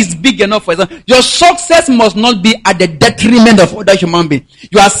sky is big enough for example. Your success must not be at the detriment of other human beings.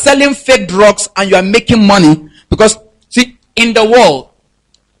 You are selling fake drugs and you are making money because, see, in the world,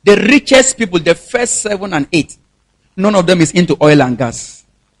 the richest people, the first 7 and 8, none of them is into oil and gas.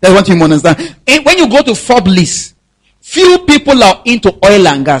 That's what you understand. And when you go to Forbes list, few people are into oil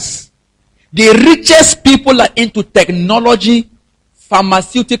and gas. The richest people are into technology,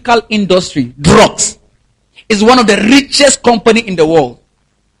 pharmaceutical industry, drugs. It's one of the richest company in the world.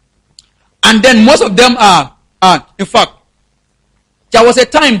 And then most of them are in fact, there was a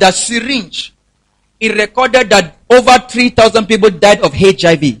time that syringe, it recorded that over 3,000 people died of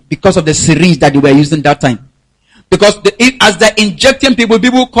HIV because of the syringe that they were using that time. Because as they're injecting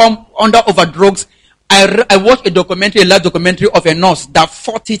people come under overdrugs. I watched a live documentary of a nurse that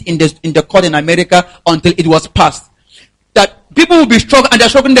fought it in the court in America until it was passed. That people will be struggling and they're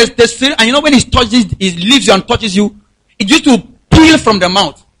struggling the syringe, and you know when it leaves you and touches you, it used to peel from the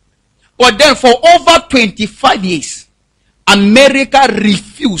mouth. But then for over 25 years, America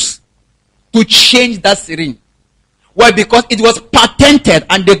refused to change that syringe. Why? Because it was patented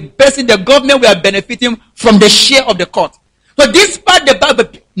and the government were benefiting from the share of the cut. So despite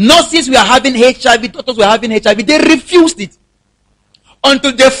the nurses were having HIV, doctors were having HIV, they refused it.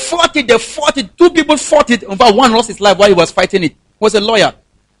 Until they fought it, 2 people fought it. In fact, one lost his life while he was fighting it. He was a lawyer.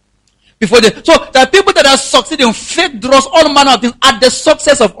 So there are people that are succeeding in fake drugs, all manner of things, at the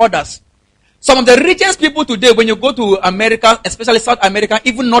success of others. Some of the richest people today, when you go to America, especially South America,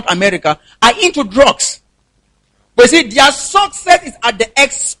 even North America, are into drugs. But see, their success is at the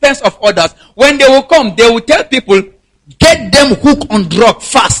expense of others. When they will come, they will tell people, get them hooked on drug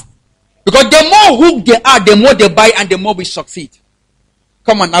fast. Because the more hooked they are, the more they buy and the more we succeed.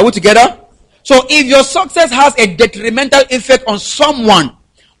 Come on, are we together? So if your success has a detrimental effect on someone,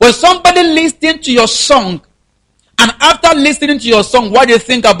 when somebody listens to your song, and after listening to your song, what they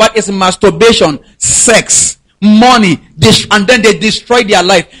think about is masturbation, sex, money, and then they destroy their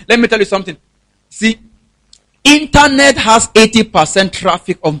life. Let me tell you something. See, internet has 80%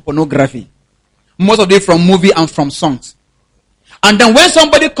 traffic of pornography. Most of it from movie and from songs. And then when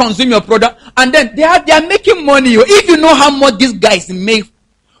somebody consumes your product, and then they are making money. If you know how much these guys make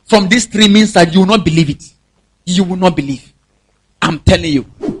from this streaming site, you will not believe it. You will not believe. I'm telling you.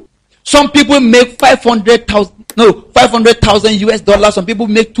 Some people make 500,000 US dollars. Some people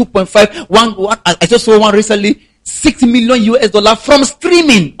make 2.5. One, I just saw one recently, 6 million US dollars from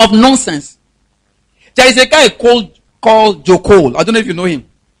streaming of nonsense. There is a guy called Joe Cole. I don't know if you know him.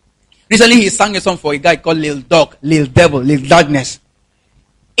 Recently, he sang a song for a guy called Lil Dog, Lil Devil, Lil Darkness.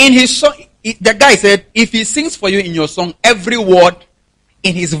 In his song, the guy said, if he sings for you in your song, every word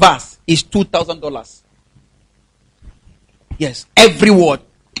in his verse is $2,000. Yes, every word.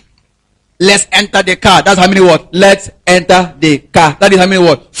 Let's enter the car. That's how many words? Let's enter the car. That is how many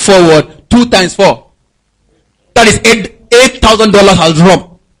words? 4 words. 2 times 4. That is $8,000 has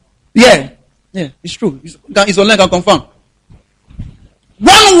dropped. Yeah, it's true. It's online, I can confirm.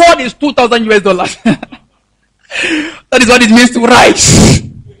 1 word is 2,000 US dollars. That is what it means to rise.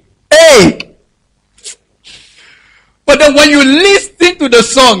 Hey! But then when you listen to the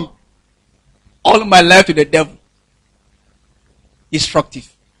song, all my life to the devil, destructive.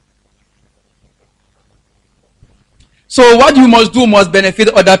 So what you must do must benefit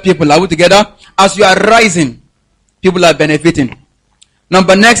other people. Are we together? As you are rising, people are benefiting.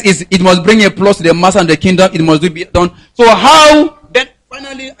 Number next is it must bring a plus to the master and the kingdom. It must be done. So how then?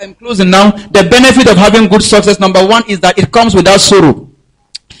 Finally, I'm closing now. The benefit of having good success, number 1, is that it comes without sorrow.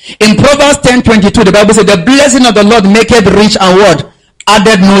 In Proverbs 10:22, the Bible says, the blessing of the Lord maketh rich and what?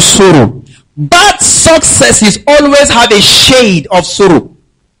 Added no sorrow. Bad successes always have a shade of sorrow.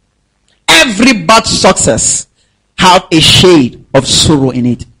 Every bad success have a shade of sorrow in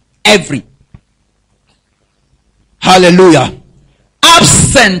it. Every. Hallelujah.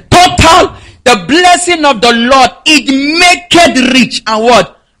 Absent, total. The blessing of the Lord, it maketh rich, and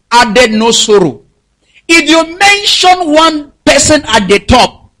what? Added no sorrow. If you mention one person at the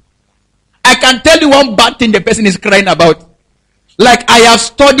top, I can tell you one bad thing the person is crying about. Like, I have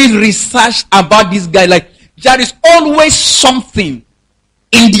studied research about this guy. Like, there is always something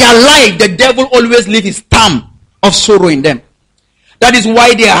in their life. The devil always leaves his stamp of sorrow in them. That is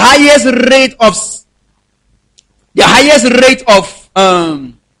why the highest rate of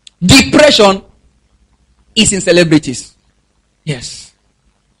depression is in celebrities. Yes.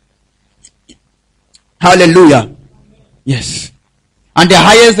 Hallelujah. Yes. And the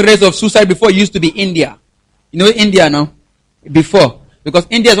highest rate of suicide before used to be India. You know India now? Before. Because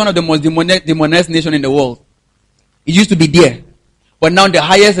India is one of the most demonized nations in the world. It used to be there. But now the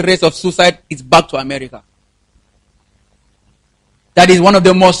highest rate of suicide is back to America. That is one of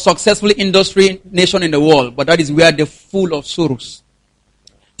the most successful industry nation in the world. But that is where they're full of sorrows.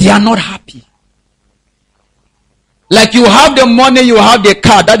 They are not happy. Like, you have the money, you have the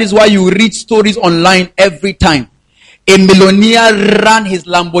car. That is why you read stories online every time. A millionaire ran his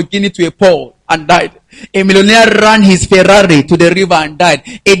Lamborghini to a pole and died. A millionaire ran his Ferrari to the river and died.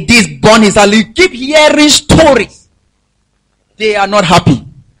 A this burned his house. You keep hearing stories. They are not happy.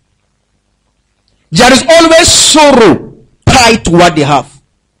 There is always sorrow tied to what they have.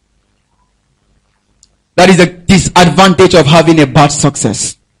 That is a disadvantage of having a bad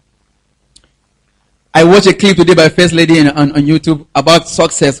success. I watched a clip today by First Lady on YouTube about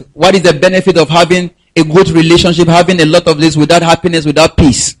success. What is the benefit of having a good relationship, having a lot of this without happiness, without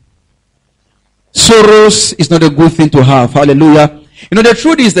peace? Sorrows is not a good thing to have. Hallelujah. You know, the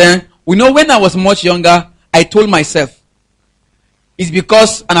truth is when I was much younger, I told myself, it's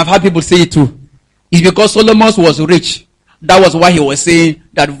because, and I've had people say it too, it's because Solomon was rich. That was why he was saying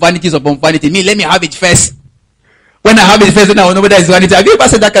that vanity is upon vanity. Let me have it first. When I have it first, then I will know whether it's vanity. Have you ever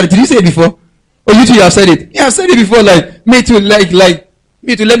said that kind of? Did you say it before? Oh, you too, you have said it. Yeah, I've said it before, like, me too, let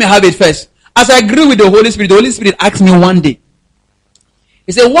me have it first. As I grew with the Holy Spirit asked me one day.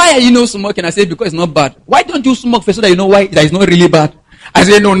 He said, why are you not smoking? I said, because it's not bad. Why don't you smoke first so that you know why that is not really bad? I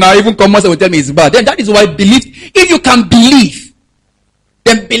said, no, now even commerce will tell me it's bad. Then that is why believe. If you can believe,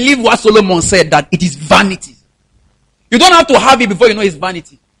 then believe what Solomon said, that it is vanity. You don't have to have it before you know it's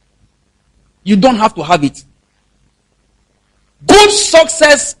vanity. You don't have to have it. Good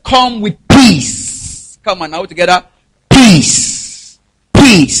success comes with peace. Come on now together. Peace.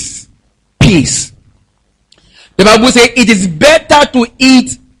 Peace. Peace. The Bible says it is better to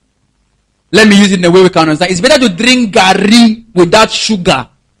eat. Let me use it in the way we can understand. It's better to drink gari without sugar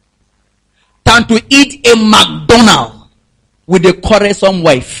than to eat a McDonald's with a quarrelsome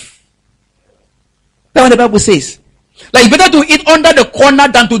wife. That's what the Bible says. Like, it's better to eat under the corner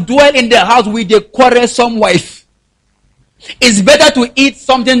than to dwell in the house with a quarrelsome wife. It's better to eat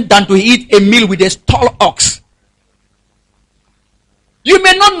something than to eat a meal with a stall ox. You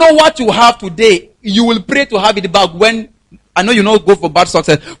may not know what you have today. You will pray to have it back when, I know you don't go for bad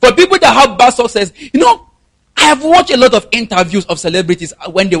success. For people that have bad success, I have watched a lot of interviews of celebrities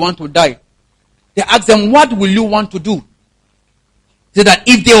when they want to die. They ask them, what will you want to do? So that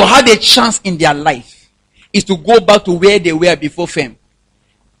if they will have a chance in their life, is to go back to where they were before fame.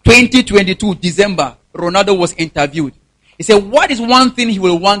 2022, December, Ronaldo was interviewed. He said, what is one thing he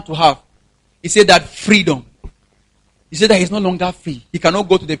will want to have? He said that freedom. He said that he's no longer free. He cannot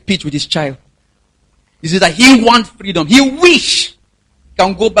go to the pitch with his child. He said that he wants freedom. He wish he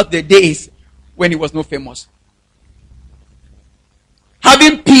can go back to the days when he was not famous.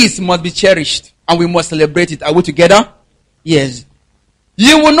 Having peace must be cherished and we must celebrate it. Are we together? Yes.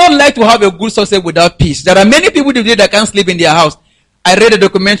 You will not like to have a good success without peace. There are many people today that can't sleep in their house. I read a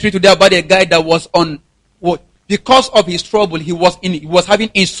documentary today about a guy that was on what? Because of his trouble, he was having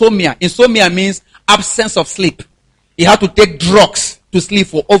insomnia. Insomnia means absence of sleep. He had to take drugs to sleep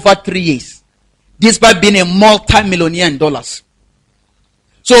for over 3 years, despite being a multi-millionaire in dollars.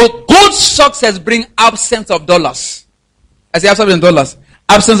 So good success brings absence of dollars. I say absence of dollars.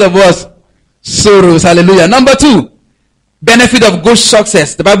 Absence of what? Sorrows. Hallelujah. Number 2, benefit of good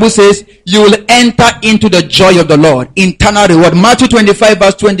success. The Bible says you will enter into the joy of the Lord. Eternal reward. Matthew 25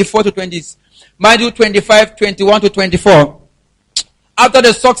 verse 24 to 20. Matthew 25, 21 to 24. After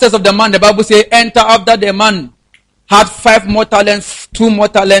the success of the man, the Bible says, enter after the man had 5 more talents, 2 more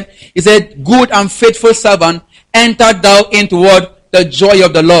talents. He said, good and faithful servant, enter thou into what? The joy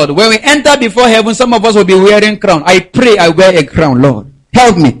of the Lord. When we enter before heaven, some of us will be wearing crown. I pray I wear a crown, Lord.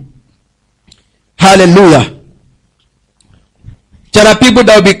 Help me. Hallelujah. There are people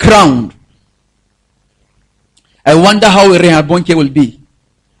that will be crowned. I wonder how Reinhard Bonnke will be.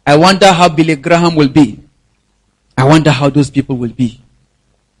 I wonder how Billy Graham will be. I wonder how those people will be.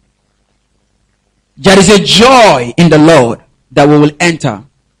 There is a joy in the Lord that we will enter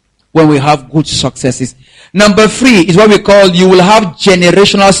when we have good successes. Number 3 is what we call, you will have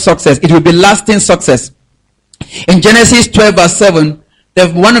generational success. It will be lasting success. In Genesis 12 verse 7,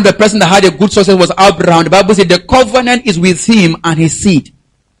 one of the person that had a good success was Abraham. The Bible said the covenant is with him and his seed.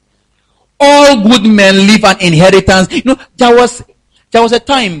 All good men leave an inheritance. There was a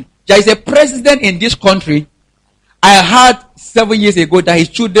time, there is a president in this country. I heard 7 years ago that his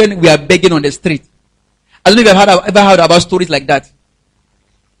children were begging on the street. I don't know if you've ever heard about stories like that.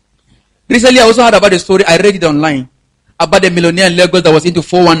 Recently, I also heard about a story, I read it online, about a millionaire in Lagos that was into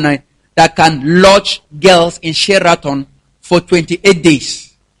 419 that can lodge girls in Sheraton for 28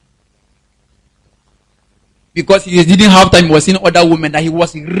 days. Because he didn't have time, he was seeing other women, that he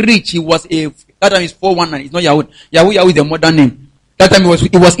was rich, that time is 419, it's not Yahoo. Yahoo is the modern name. That time he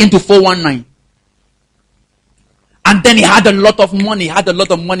was into 419. And then he had a lot of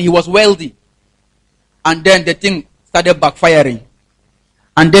money, he was wealthy. And then the thing started backfiring.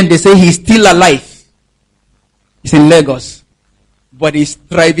 And then they say he's still alive. He's in Lagos. But he's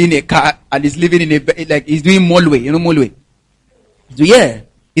driving a car and he's living in he's doing Molway. You know Molway? So yeah.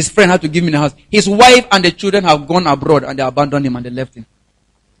 His friend had to give him the house. His wife and the children have gone abroad and they abandoned him and they left him.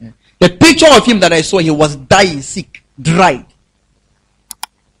 Yeah. The picture of him that I saw, he was dying, sick, dried.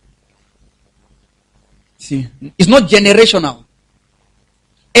 See, it's not generational.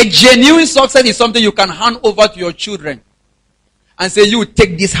 A genuine success is something you can hand over to your children and say, you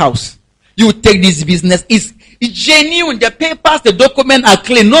take this house, you take this business. It's genuine. The papers, the documents are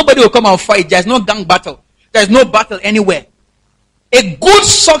clean. Nobody will come and fight. There's no gang battle. There's no battle anywhere. A good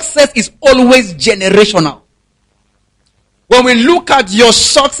success is always generational. When we look at your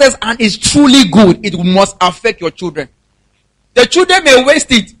success and it's truly good, it must affect your children. The children may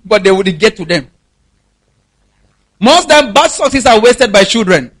waste it, but they will get to them. Most time, bad success are wasted by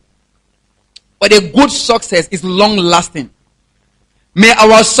children. But a good success is long-lasting. May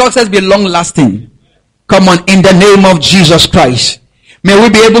our success be long-lasting. Come on, in the name of Jesus Christ. May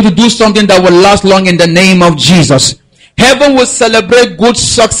we be able to do something that will last long in the name of Jesus. Heaven will celebrate good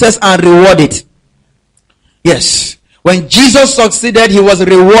success and reward it. Yes. When Jesus succeeded, he was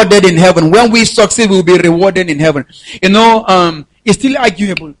rewarded in heaven. When we succeed, we will be rewarded in heaven. It's still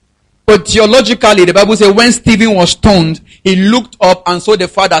arguable. But theologically, the Bible says when Stephen was stoned, he looked up and saw the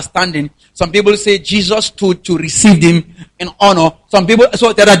Father standing. Some people say Jesus stood to receive him in honor. So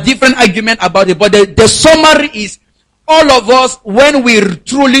there are different arguments about it. But the summary is, all of us, when we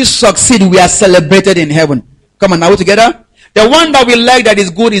truly succeed, we are celebrated in heaven. Come on, are we together? The one that we like that is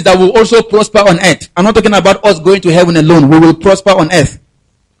good is that we also prosper on earth. I'm not talking about us going to heaven alone. We will prosper on earth.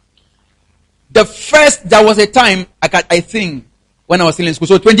 There was a time, I think, when I was still in school,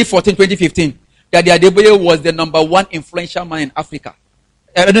 so 2014, 2015, that the Adeboye was the number 1 influential man in Africa.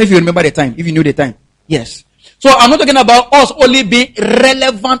 I don't know if you remember the time, if you knew the time. Yes. So I'm not talking about us only being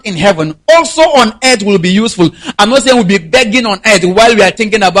relevant in heaven. Also on earth will be useful. I'm not saying we'll be begging on earth while we are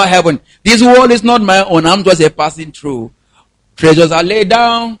thinking about heaven. This world is not my own. I'm just a passing through. Treasures are laid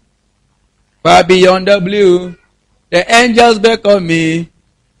down far beyond the blue. The angels beckon me.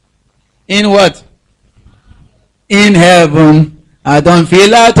 In what? In heaven. I don't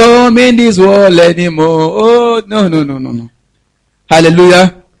feel at home in this world anymore. Oh, no.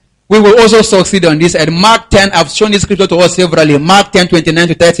 Hallelujah. We will also succeed on this. At Mark 10, I've shown this scripture to us severally. Mark 10, 29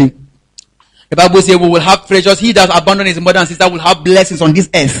 to 30. The Bible says we will have treasures. He that abandoned his mother and sister will have blessings on this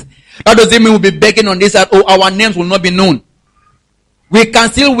earth. That doesn't mean we'll be begging on this earth. Oh, our names will not be known. We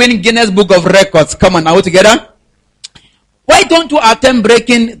can still win Guinness Book of Records. Come on, are we together? Why don't you attempt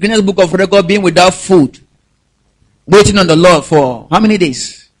breaking Guinness Book of Records being without food? Waiting on the Lord for how many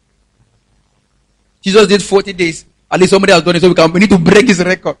days? Jesus did 40 days. At least somebody has done it, so we need to break his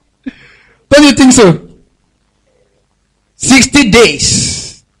record. Don't you think so? 60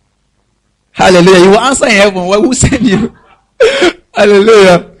 days. Hallelujah. You will answer in heaven. Why will send you?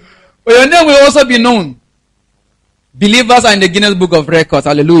 Hallelujah. But your name will also be known. Believers are in the Guinness Book of Records.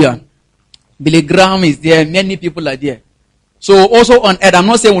 Hallelujah. Billy Graham is there. Many people are there. So also on earth, I'm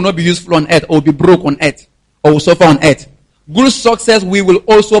not saying we'll not be useful on earth or be broke on earth or will suffer on earth. Good success, we will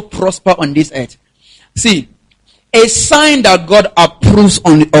also prosper on this earth. See, a sign that God approves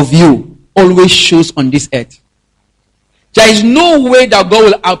of you always shows on this earth. There is no way that God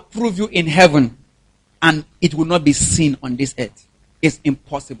will approve you in heaven and it will not be seen on this earth. It's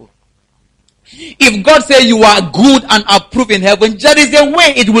impossible. If God says you are good and approved in heaven, there is a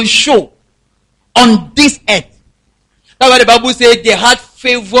way it will show on this earth. That's why the Bible says they had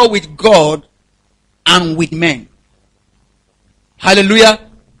favor with God and with men. Hallelujah.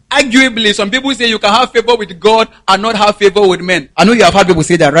 Arguably, some people say you can have favor with God and not have favor with men. I know you have heard people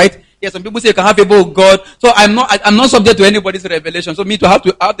say that, right? Yes, some people say you can have favor with God. So I'm not subject to anybody's revelation. So me to have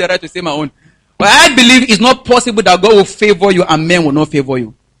the right to say my own. But I believe it's not possible that God will favor you and men will not favor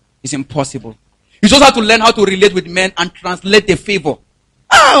you. It's impossible. You just have to learn how to relate with men and translate the favor.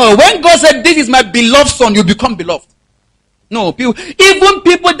 Oh, when God said, this is my beloved son, you become beloved. No, even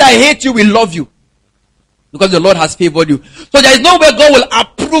people that hate you will love you. Because the Lord has favored you. So there is no way God will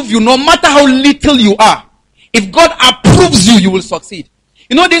approve you, no matter how little you are. If God approves you, you will succeed.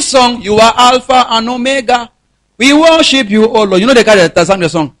 You know this song, you are Alpha and Omega. We worship you, oh Lord. You know the guy that sang the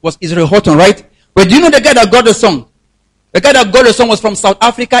song was Israel Houghton, right? But do you know the guy that got the song? The guy that got the song was from South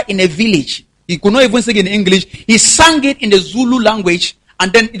Africa in a village. He could not even sing in English. He sang it in the Zulu language,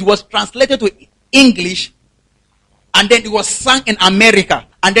 and then it was translated to English, and then it was sung in America,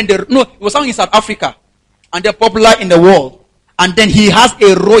 and then it was sung in South Africa, and they're popular in the world. And then he has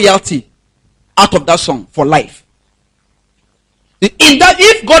a royalty out of that song for life. In that,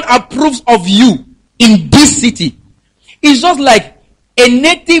 if God approves of you in this city, it's just like a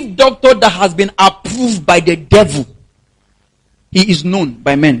native doctor that has been approved by the devil. He is known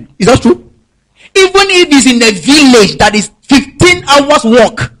by men. Is that true? Even if he's in a village that is 15 hours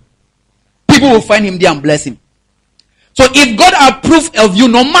walk, people will find him there and bless him. So if God approves of you,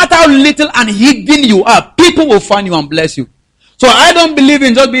 no matter how little and hidden you are, people will find you and bless you. So I don't believe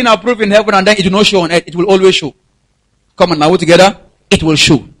in just being approved in heaven and then it will not show on earth. It will always show. Come on, now together. It will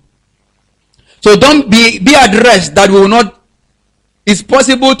show. So don't be at rest that we will not. It's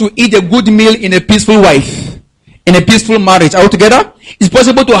possible to eat a good meal in a peaceful wife, in a peaceful marriage. Are we together? It's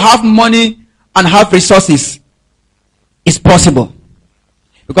possible to have money and have resources. It's possible.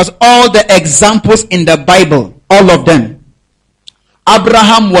 Because all the examples in the Bible, all of them,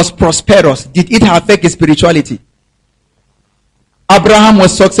 Abraham was prosperous. Did it affect his spirituality? Abraham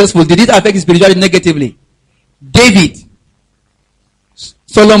was successful. Did it affect his spirituality negatively? David,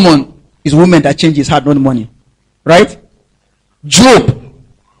 Solomon is women that change his heart, not money. Right? Job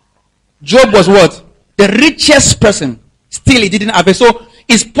was what? The richest person. Still, it didn't affect. So,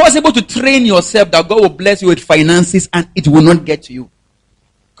 it's possible to train yourself that God will bless you with finances and it will not get to you.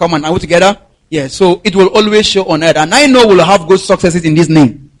 Come on, are we together? Yeah, so it will always show on earth. And I know we'll have good successes in this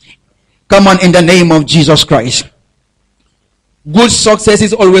name. Come on, in the name of Jesus Christ. Good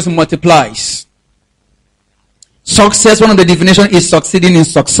successes always multiplies. Success, one of the definitions is succeeding in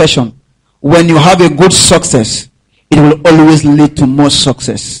succession. When you have a good success, it will always lead to more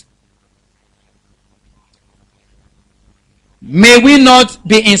success. May we not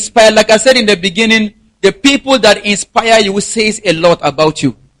be inspired. Like I said in the beginning, the people that inspire you says a lot about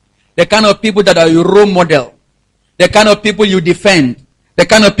you. The kind of people that are your role model. The kind of people you defend. The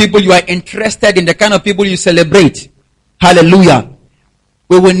kind of people you are interested in. The kind of people you celebrate. Hallelujah.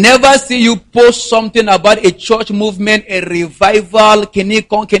 We will never see you post something about a church movement, a revival,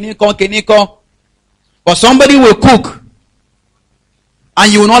 kinikon. But somebody will cook.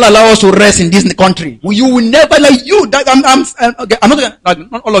 And you will not allow us to rest in this country. You will never like you. Okay,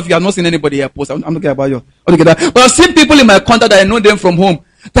 not all of you. I've not seen anybody here post. I'm talking about you. But I've seen people in my contact that I know them from home.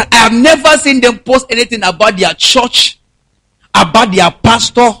 That I have never seen them post anything about their church, about their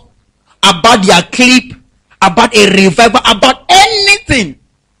pastor, about their clip, about a revival, about anything.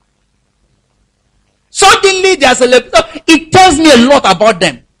 Suddenly they are celebrating. It tells me a lot about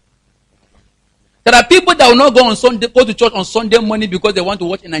them. There are people that will not go to church on Sunday morning because they want to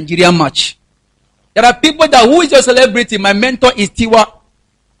watch a Nigerian match. There are people that, who is your celebrity? My mentor is Tiwa.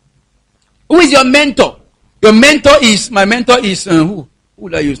 Who is your mentor? My mentor is, who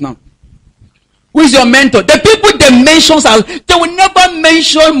will I use now? Who is your mentor? The people they mention, they will never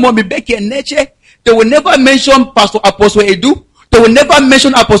mention Mommy Becky and Neche. They will never mention Pastor Apostle Edu. They will never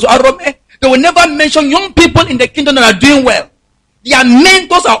mention Apostle Arome. They will never mention young people in the kingdom that are doing well. Their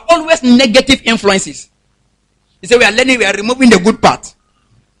mentors are always negative influences. They say we are removing the good part.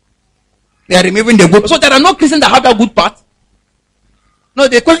 They are removing the good. So there are no Christians that have that good part. No,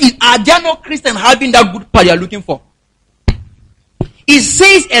 the question is, are there no Christians having that good part you are looking for? It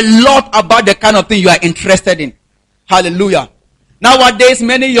says a lot about the kind of thing you are interested in. Hallelujah. Nowadays,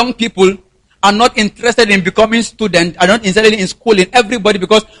 many young people are not interested in becoming students, are not interested in schooling. Everybody,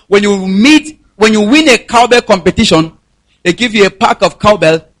 because when you win a cowbell competition, they give you a pack of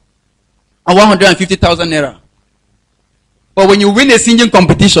cowbell and 150,000 naira. But when you win a singing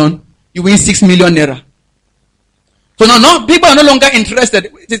competition, you win 6 million naira. So now people are no longer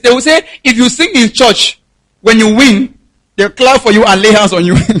interested. They will say, if you sing in church, when you win, they'll clap for you and lay hands on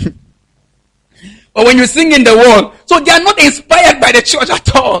you. But when you sing in the world, so they are not inspired by the church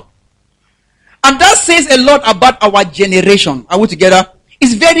at all. And that says a lot about our generation. Are we together?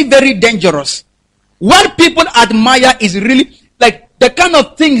 It's very, very dangerous. What people admire is really, like, the kind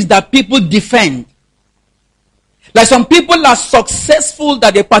of things that people defend. Like some people are successful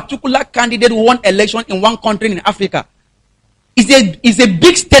that a particular candidate won election in one country in Africa. It's a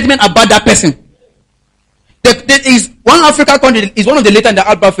big statement about that person. There is one African country is one of the later in the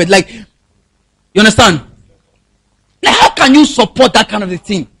alphabet. Like, you understand? Like, how can you support that kind of a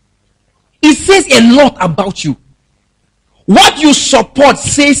thing? It says a lot about you. What you support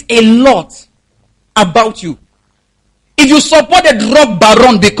says a lot about you. If you support a drug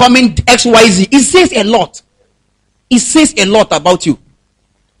baron becoming XYZ, it says a lot. It says a lot about you.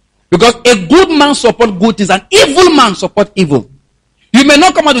 Because a good man supports good things, an evil man supports evil. You may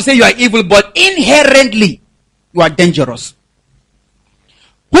not come out to say you are evil, but inherently, you are dangerous.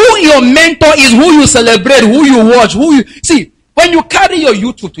 Who your mentor is, who you celebrate, who you watch, see, when you carry your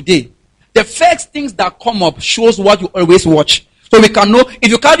YouTube today, the first things that come up shows what you always watch. So we can know, if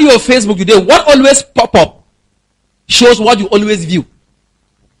you carry your Facebook today, what always pop up shows what you always view.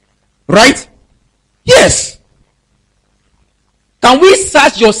 Right? Yes. Can we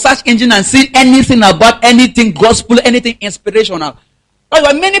search your search engine and see anything about anything gospel, anything inspirational?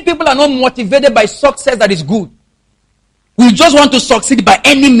 But many people are not motivated by success that is good. We just want to succeed by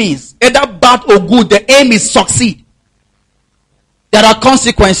any means, either bad or good. The aim is succeed. There are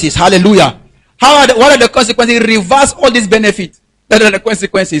consequences. Hallelujah. What are the consequences? Reverse all these benefits. That are the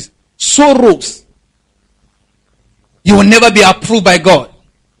consequences. Sorrows. You will never be approved by God.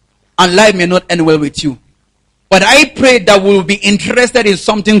 And life may not end well with you. But I pray that we will be interested in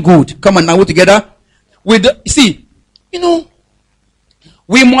something good. Come on, now we're together. We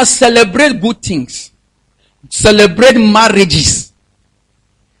must celebrate good things. Celebrate marriages.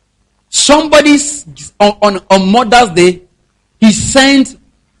 Somebody's on Mother's Day, he sent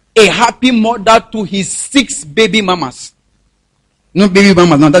a happy mother to his 6 baby mamas. No baby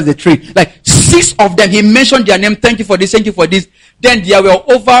mamas, no, that's the 3. Like 6 of them, he mentioned their name. Thank you for this, thank you for this. Then there were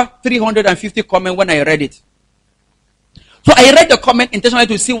over 350 comments when I read it. So I read the comment intentionally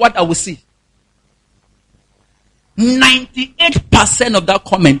to see what I would see. 98% of that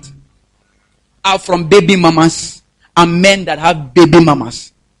comment are from baby mamas and men that have baby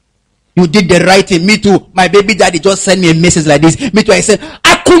mamas. You did the right thing. Me too. My baby daddy just sent me a message like this. Me too. I said,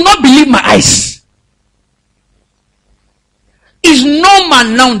 I could not believe my eyes. It's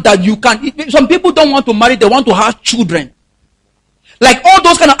normal now that you can. Some people don't want to marry. They want to have children. Like all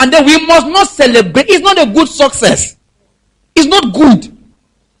those kind of. And then we must not celebrate. It's not a good success. It's not good.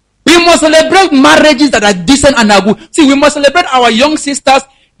 We must celebrate marriages that are decent and are good. See, we must celebrate our young sisters.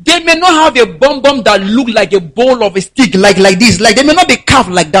 They may not have a bum that look like a bowl of a stick, like this. Like they may not be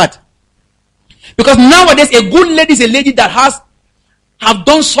carved like that. Because nowadays, a good lady is a lady that have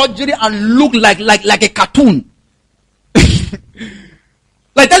done surgery and look like a cartoon.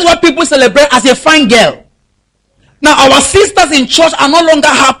 Like that's what people celebrate as a fine girl. Now our sisters in church are no longer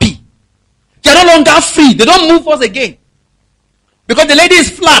happy. They are no longer free. They don't move us again. Because the lady is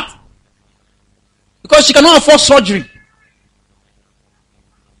flat. Because she cannot afford surgery.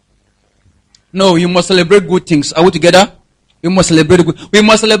 No, you must celebrate good things. Are we together? We must celebrate good. We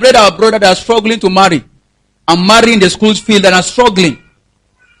must celebrate our brother that are struggling to marry. And marry in the school field and are struggling.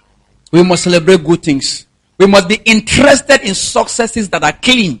 We must celebrate good things. We must be interested in successes that are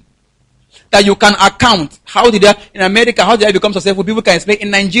clean. That you can account. In America, how did I become successful? People can explain.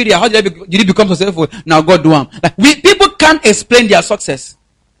 In Nigeria, how did you become successful? Now God do them. Like people can't explain their success.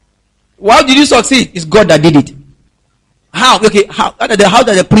 Why did you succeed? It's God that did it. How? Okay, how that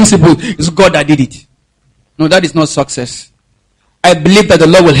the principle is God that did it. No, that is not success. I believe that the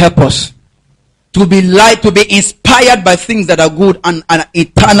Lord will help us to be inspired by things that are good and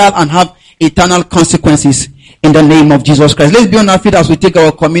eternal and have eternal consequences in the name of Jesus Christ. Let's be on our feet as we take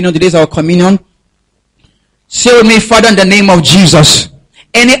our communion. Today is our communion. Say with me, Father, in the name of Jesus,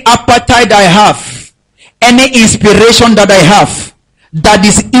 any appetite I have, any inspiration that I have that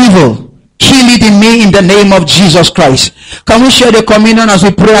is evil, kill it in me in the name of Jesus Christ. Can we share the communion as we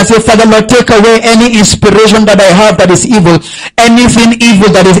pray and say, Father, Lord, take away any inspiration that I have that is evil, anything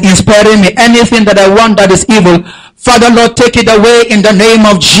evil that is inspiring me, anything that I want that is evil. Father, Lord, take it away in the name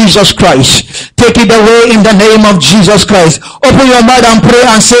of Jesus Christ. Take it away in the name of Jesus Christ. Open your mouth and pray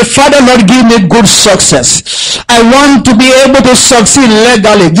and say, Father, Lord, give me good success. I want to be able to succeed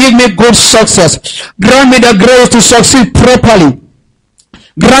legally. Give me good success. Grant me the grace to succeed properly.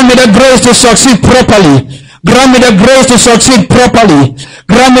 Grant me the grace to succeed properly. Grant me the grace to succeed properly.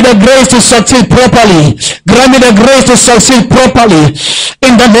 Grant me the grace to succeed properly. Grant me the grace to succeed properly.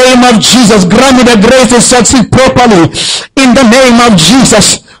 In the name of Jesus. Grant me the grace to succeed properly. In the name of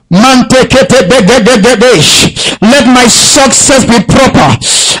Jesus. Let my success be proper.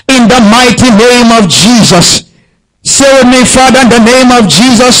 In the mighty name of Jesus. Say with me, Father, in the name of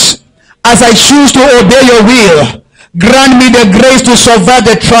Jesus, as I choose to obey your will, grant me the grace to survive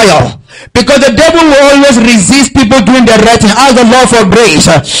the trial. Because the devil will always resist people doing the right thing. Ask the Lord for grace.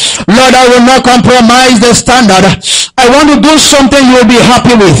 Lord, I will not compromise the standard. I want to do something you will be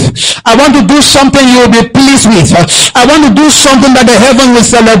happy with. I want to do something you will be pleased with. I want to do something that the heaven will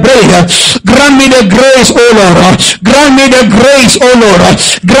celebrate. Grant me the grace, O Lord. Grant me the grace, O Lord.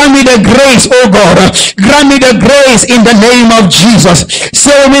 Grant me the grace, O God. Grant me the grace in the name of Jesus.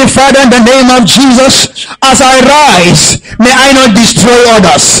 Say with me, Father, in the name of Jesus, as I rise, may I not destroy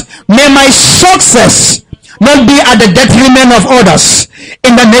others. May my success not be at the detriment of others.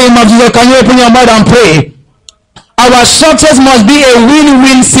 In the name of Jesus, can you open your mouth and pray? Our success must be a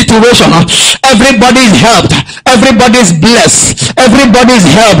win-win situation. Everybody is helped. Everybody is blessed. Everybody is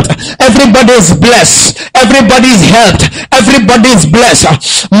helped. Everybody is blessed. Everybody is helped. Everybody is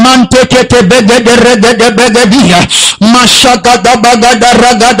blessed. Mantekete begede regede begedia. Mashagada bagada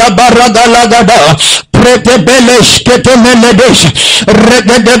ragada baraga lagada. Prete belesh kete meledesh.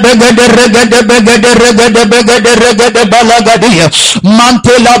 Regede begede regede begede regede begede regede balagadia.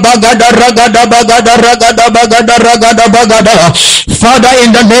 Mantela bagada ragada bagada ragada bagada ragada bagada. Father, in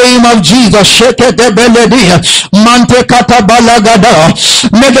the name of Jesus, shekete beledia. Mante kata balagada.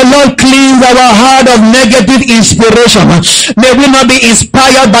 May the Lord cleanse our heart of negative inspiration. May we not be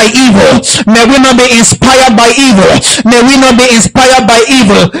inspired by evil. May we not be inspired by evil. May we not be inspired by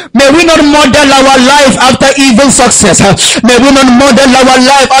evil. May we not model our life after evil success. May we not model our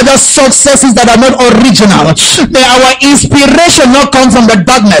life after successes that are not original. May our inspiration not come from the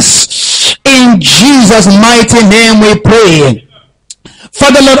darkness. In Jesus' mighty name we pray.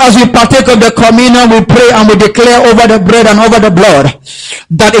 Father Lord, as we partake of the communion, we pray and we declare over the bread and over the blood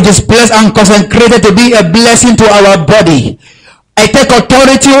that it is blessed and consecrated to be a blessing to our body. I take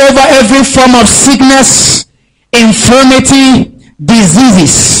authority over every form of sickness, infirmity,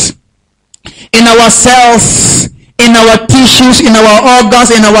 diseases in our cells, in our tissues, in our organs,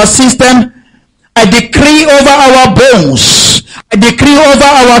 in our system. I decree over our bones, I decree over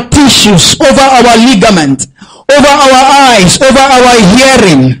our tissues, over our ligament, over our eyes, over our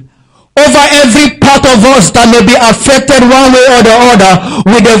hearing, over every part of us that may be affected one way or the other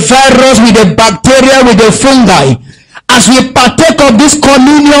with the virus, with the bacteria, with the fungi. As we partake of this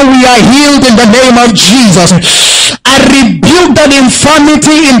communion, we are healed in the name of Jesus. I rebuke that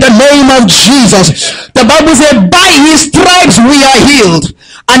infirmity in the name of Jesus. The Bible says, by his stripes we are healed.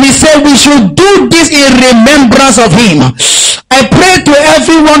 And he said we should do this in remembrance of him. I pray to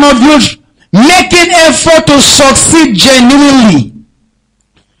every one of you, making effort to succeed genuinely.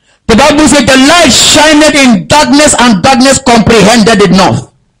 The Bible says the light shined in darkness and darkness comprehended it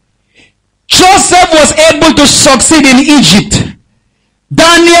not. Joseph was able to succeed in Egypt.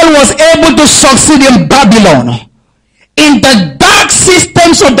 Daniel was able to succeed in Babylon. In the dark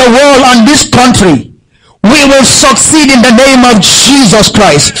systems of the world and this country, we will succeed in the name of Jesus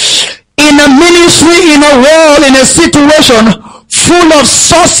Christ. In a ministry, in a world, in a situation full of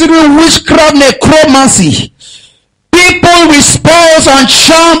sorcery, witchcraft, necromancy, people with spells and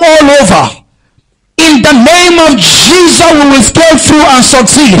charm all over. In the name of Jesus, we will scale through and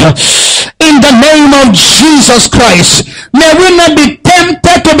succeed. In the name of Jesus Christ, may we not be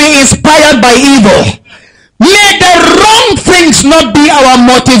tempted to be inspired by evil. May the wrong things not be our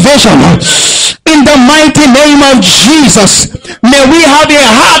motivation. In the mighty name of Jesus, may we have a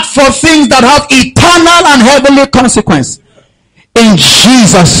heart for things that have eternal and heavenly consequence. In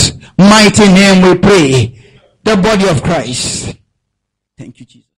Jesus' mighty name we pray. The body of Christ. Thank you, Jesus.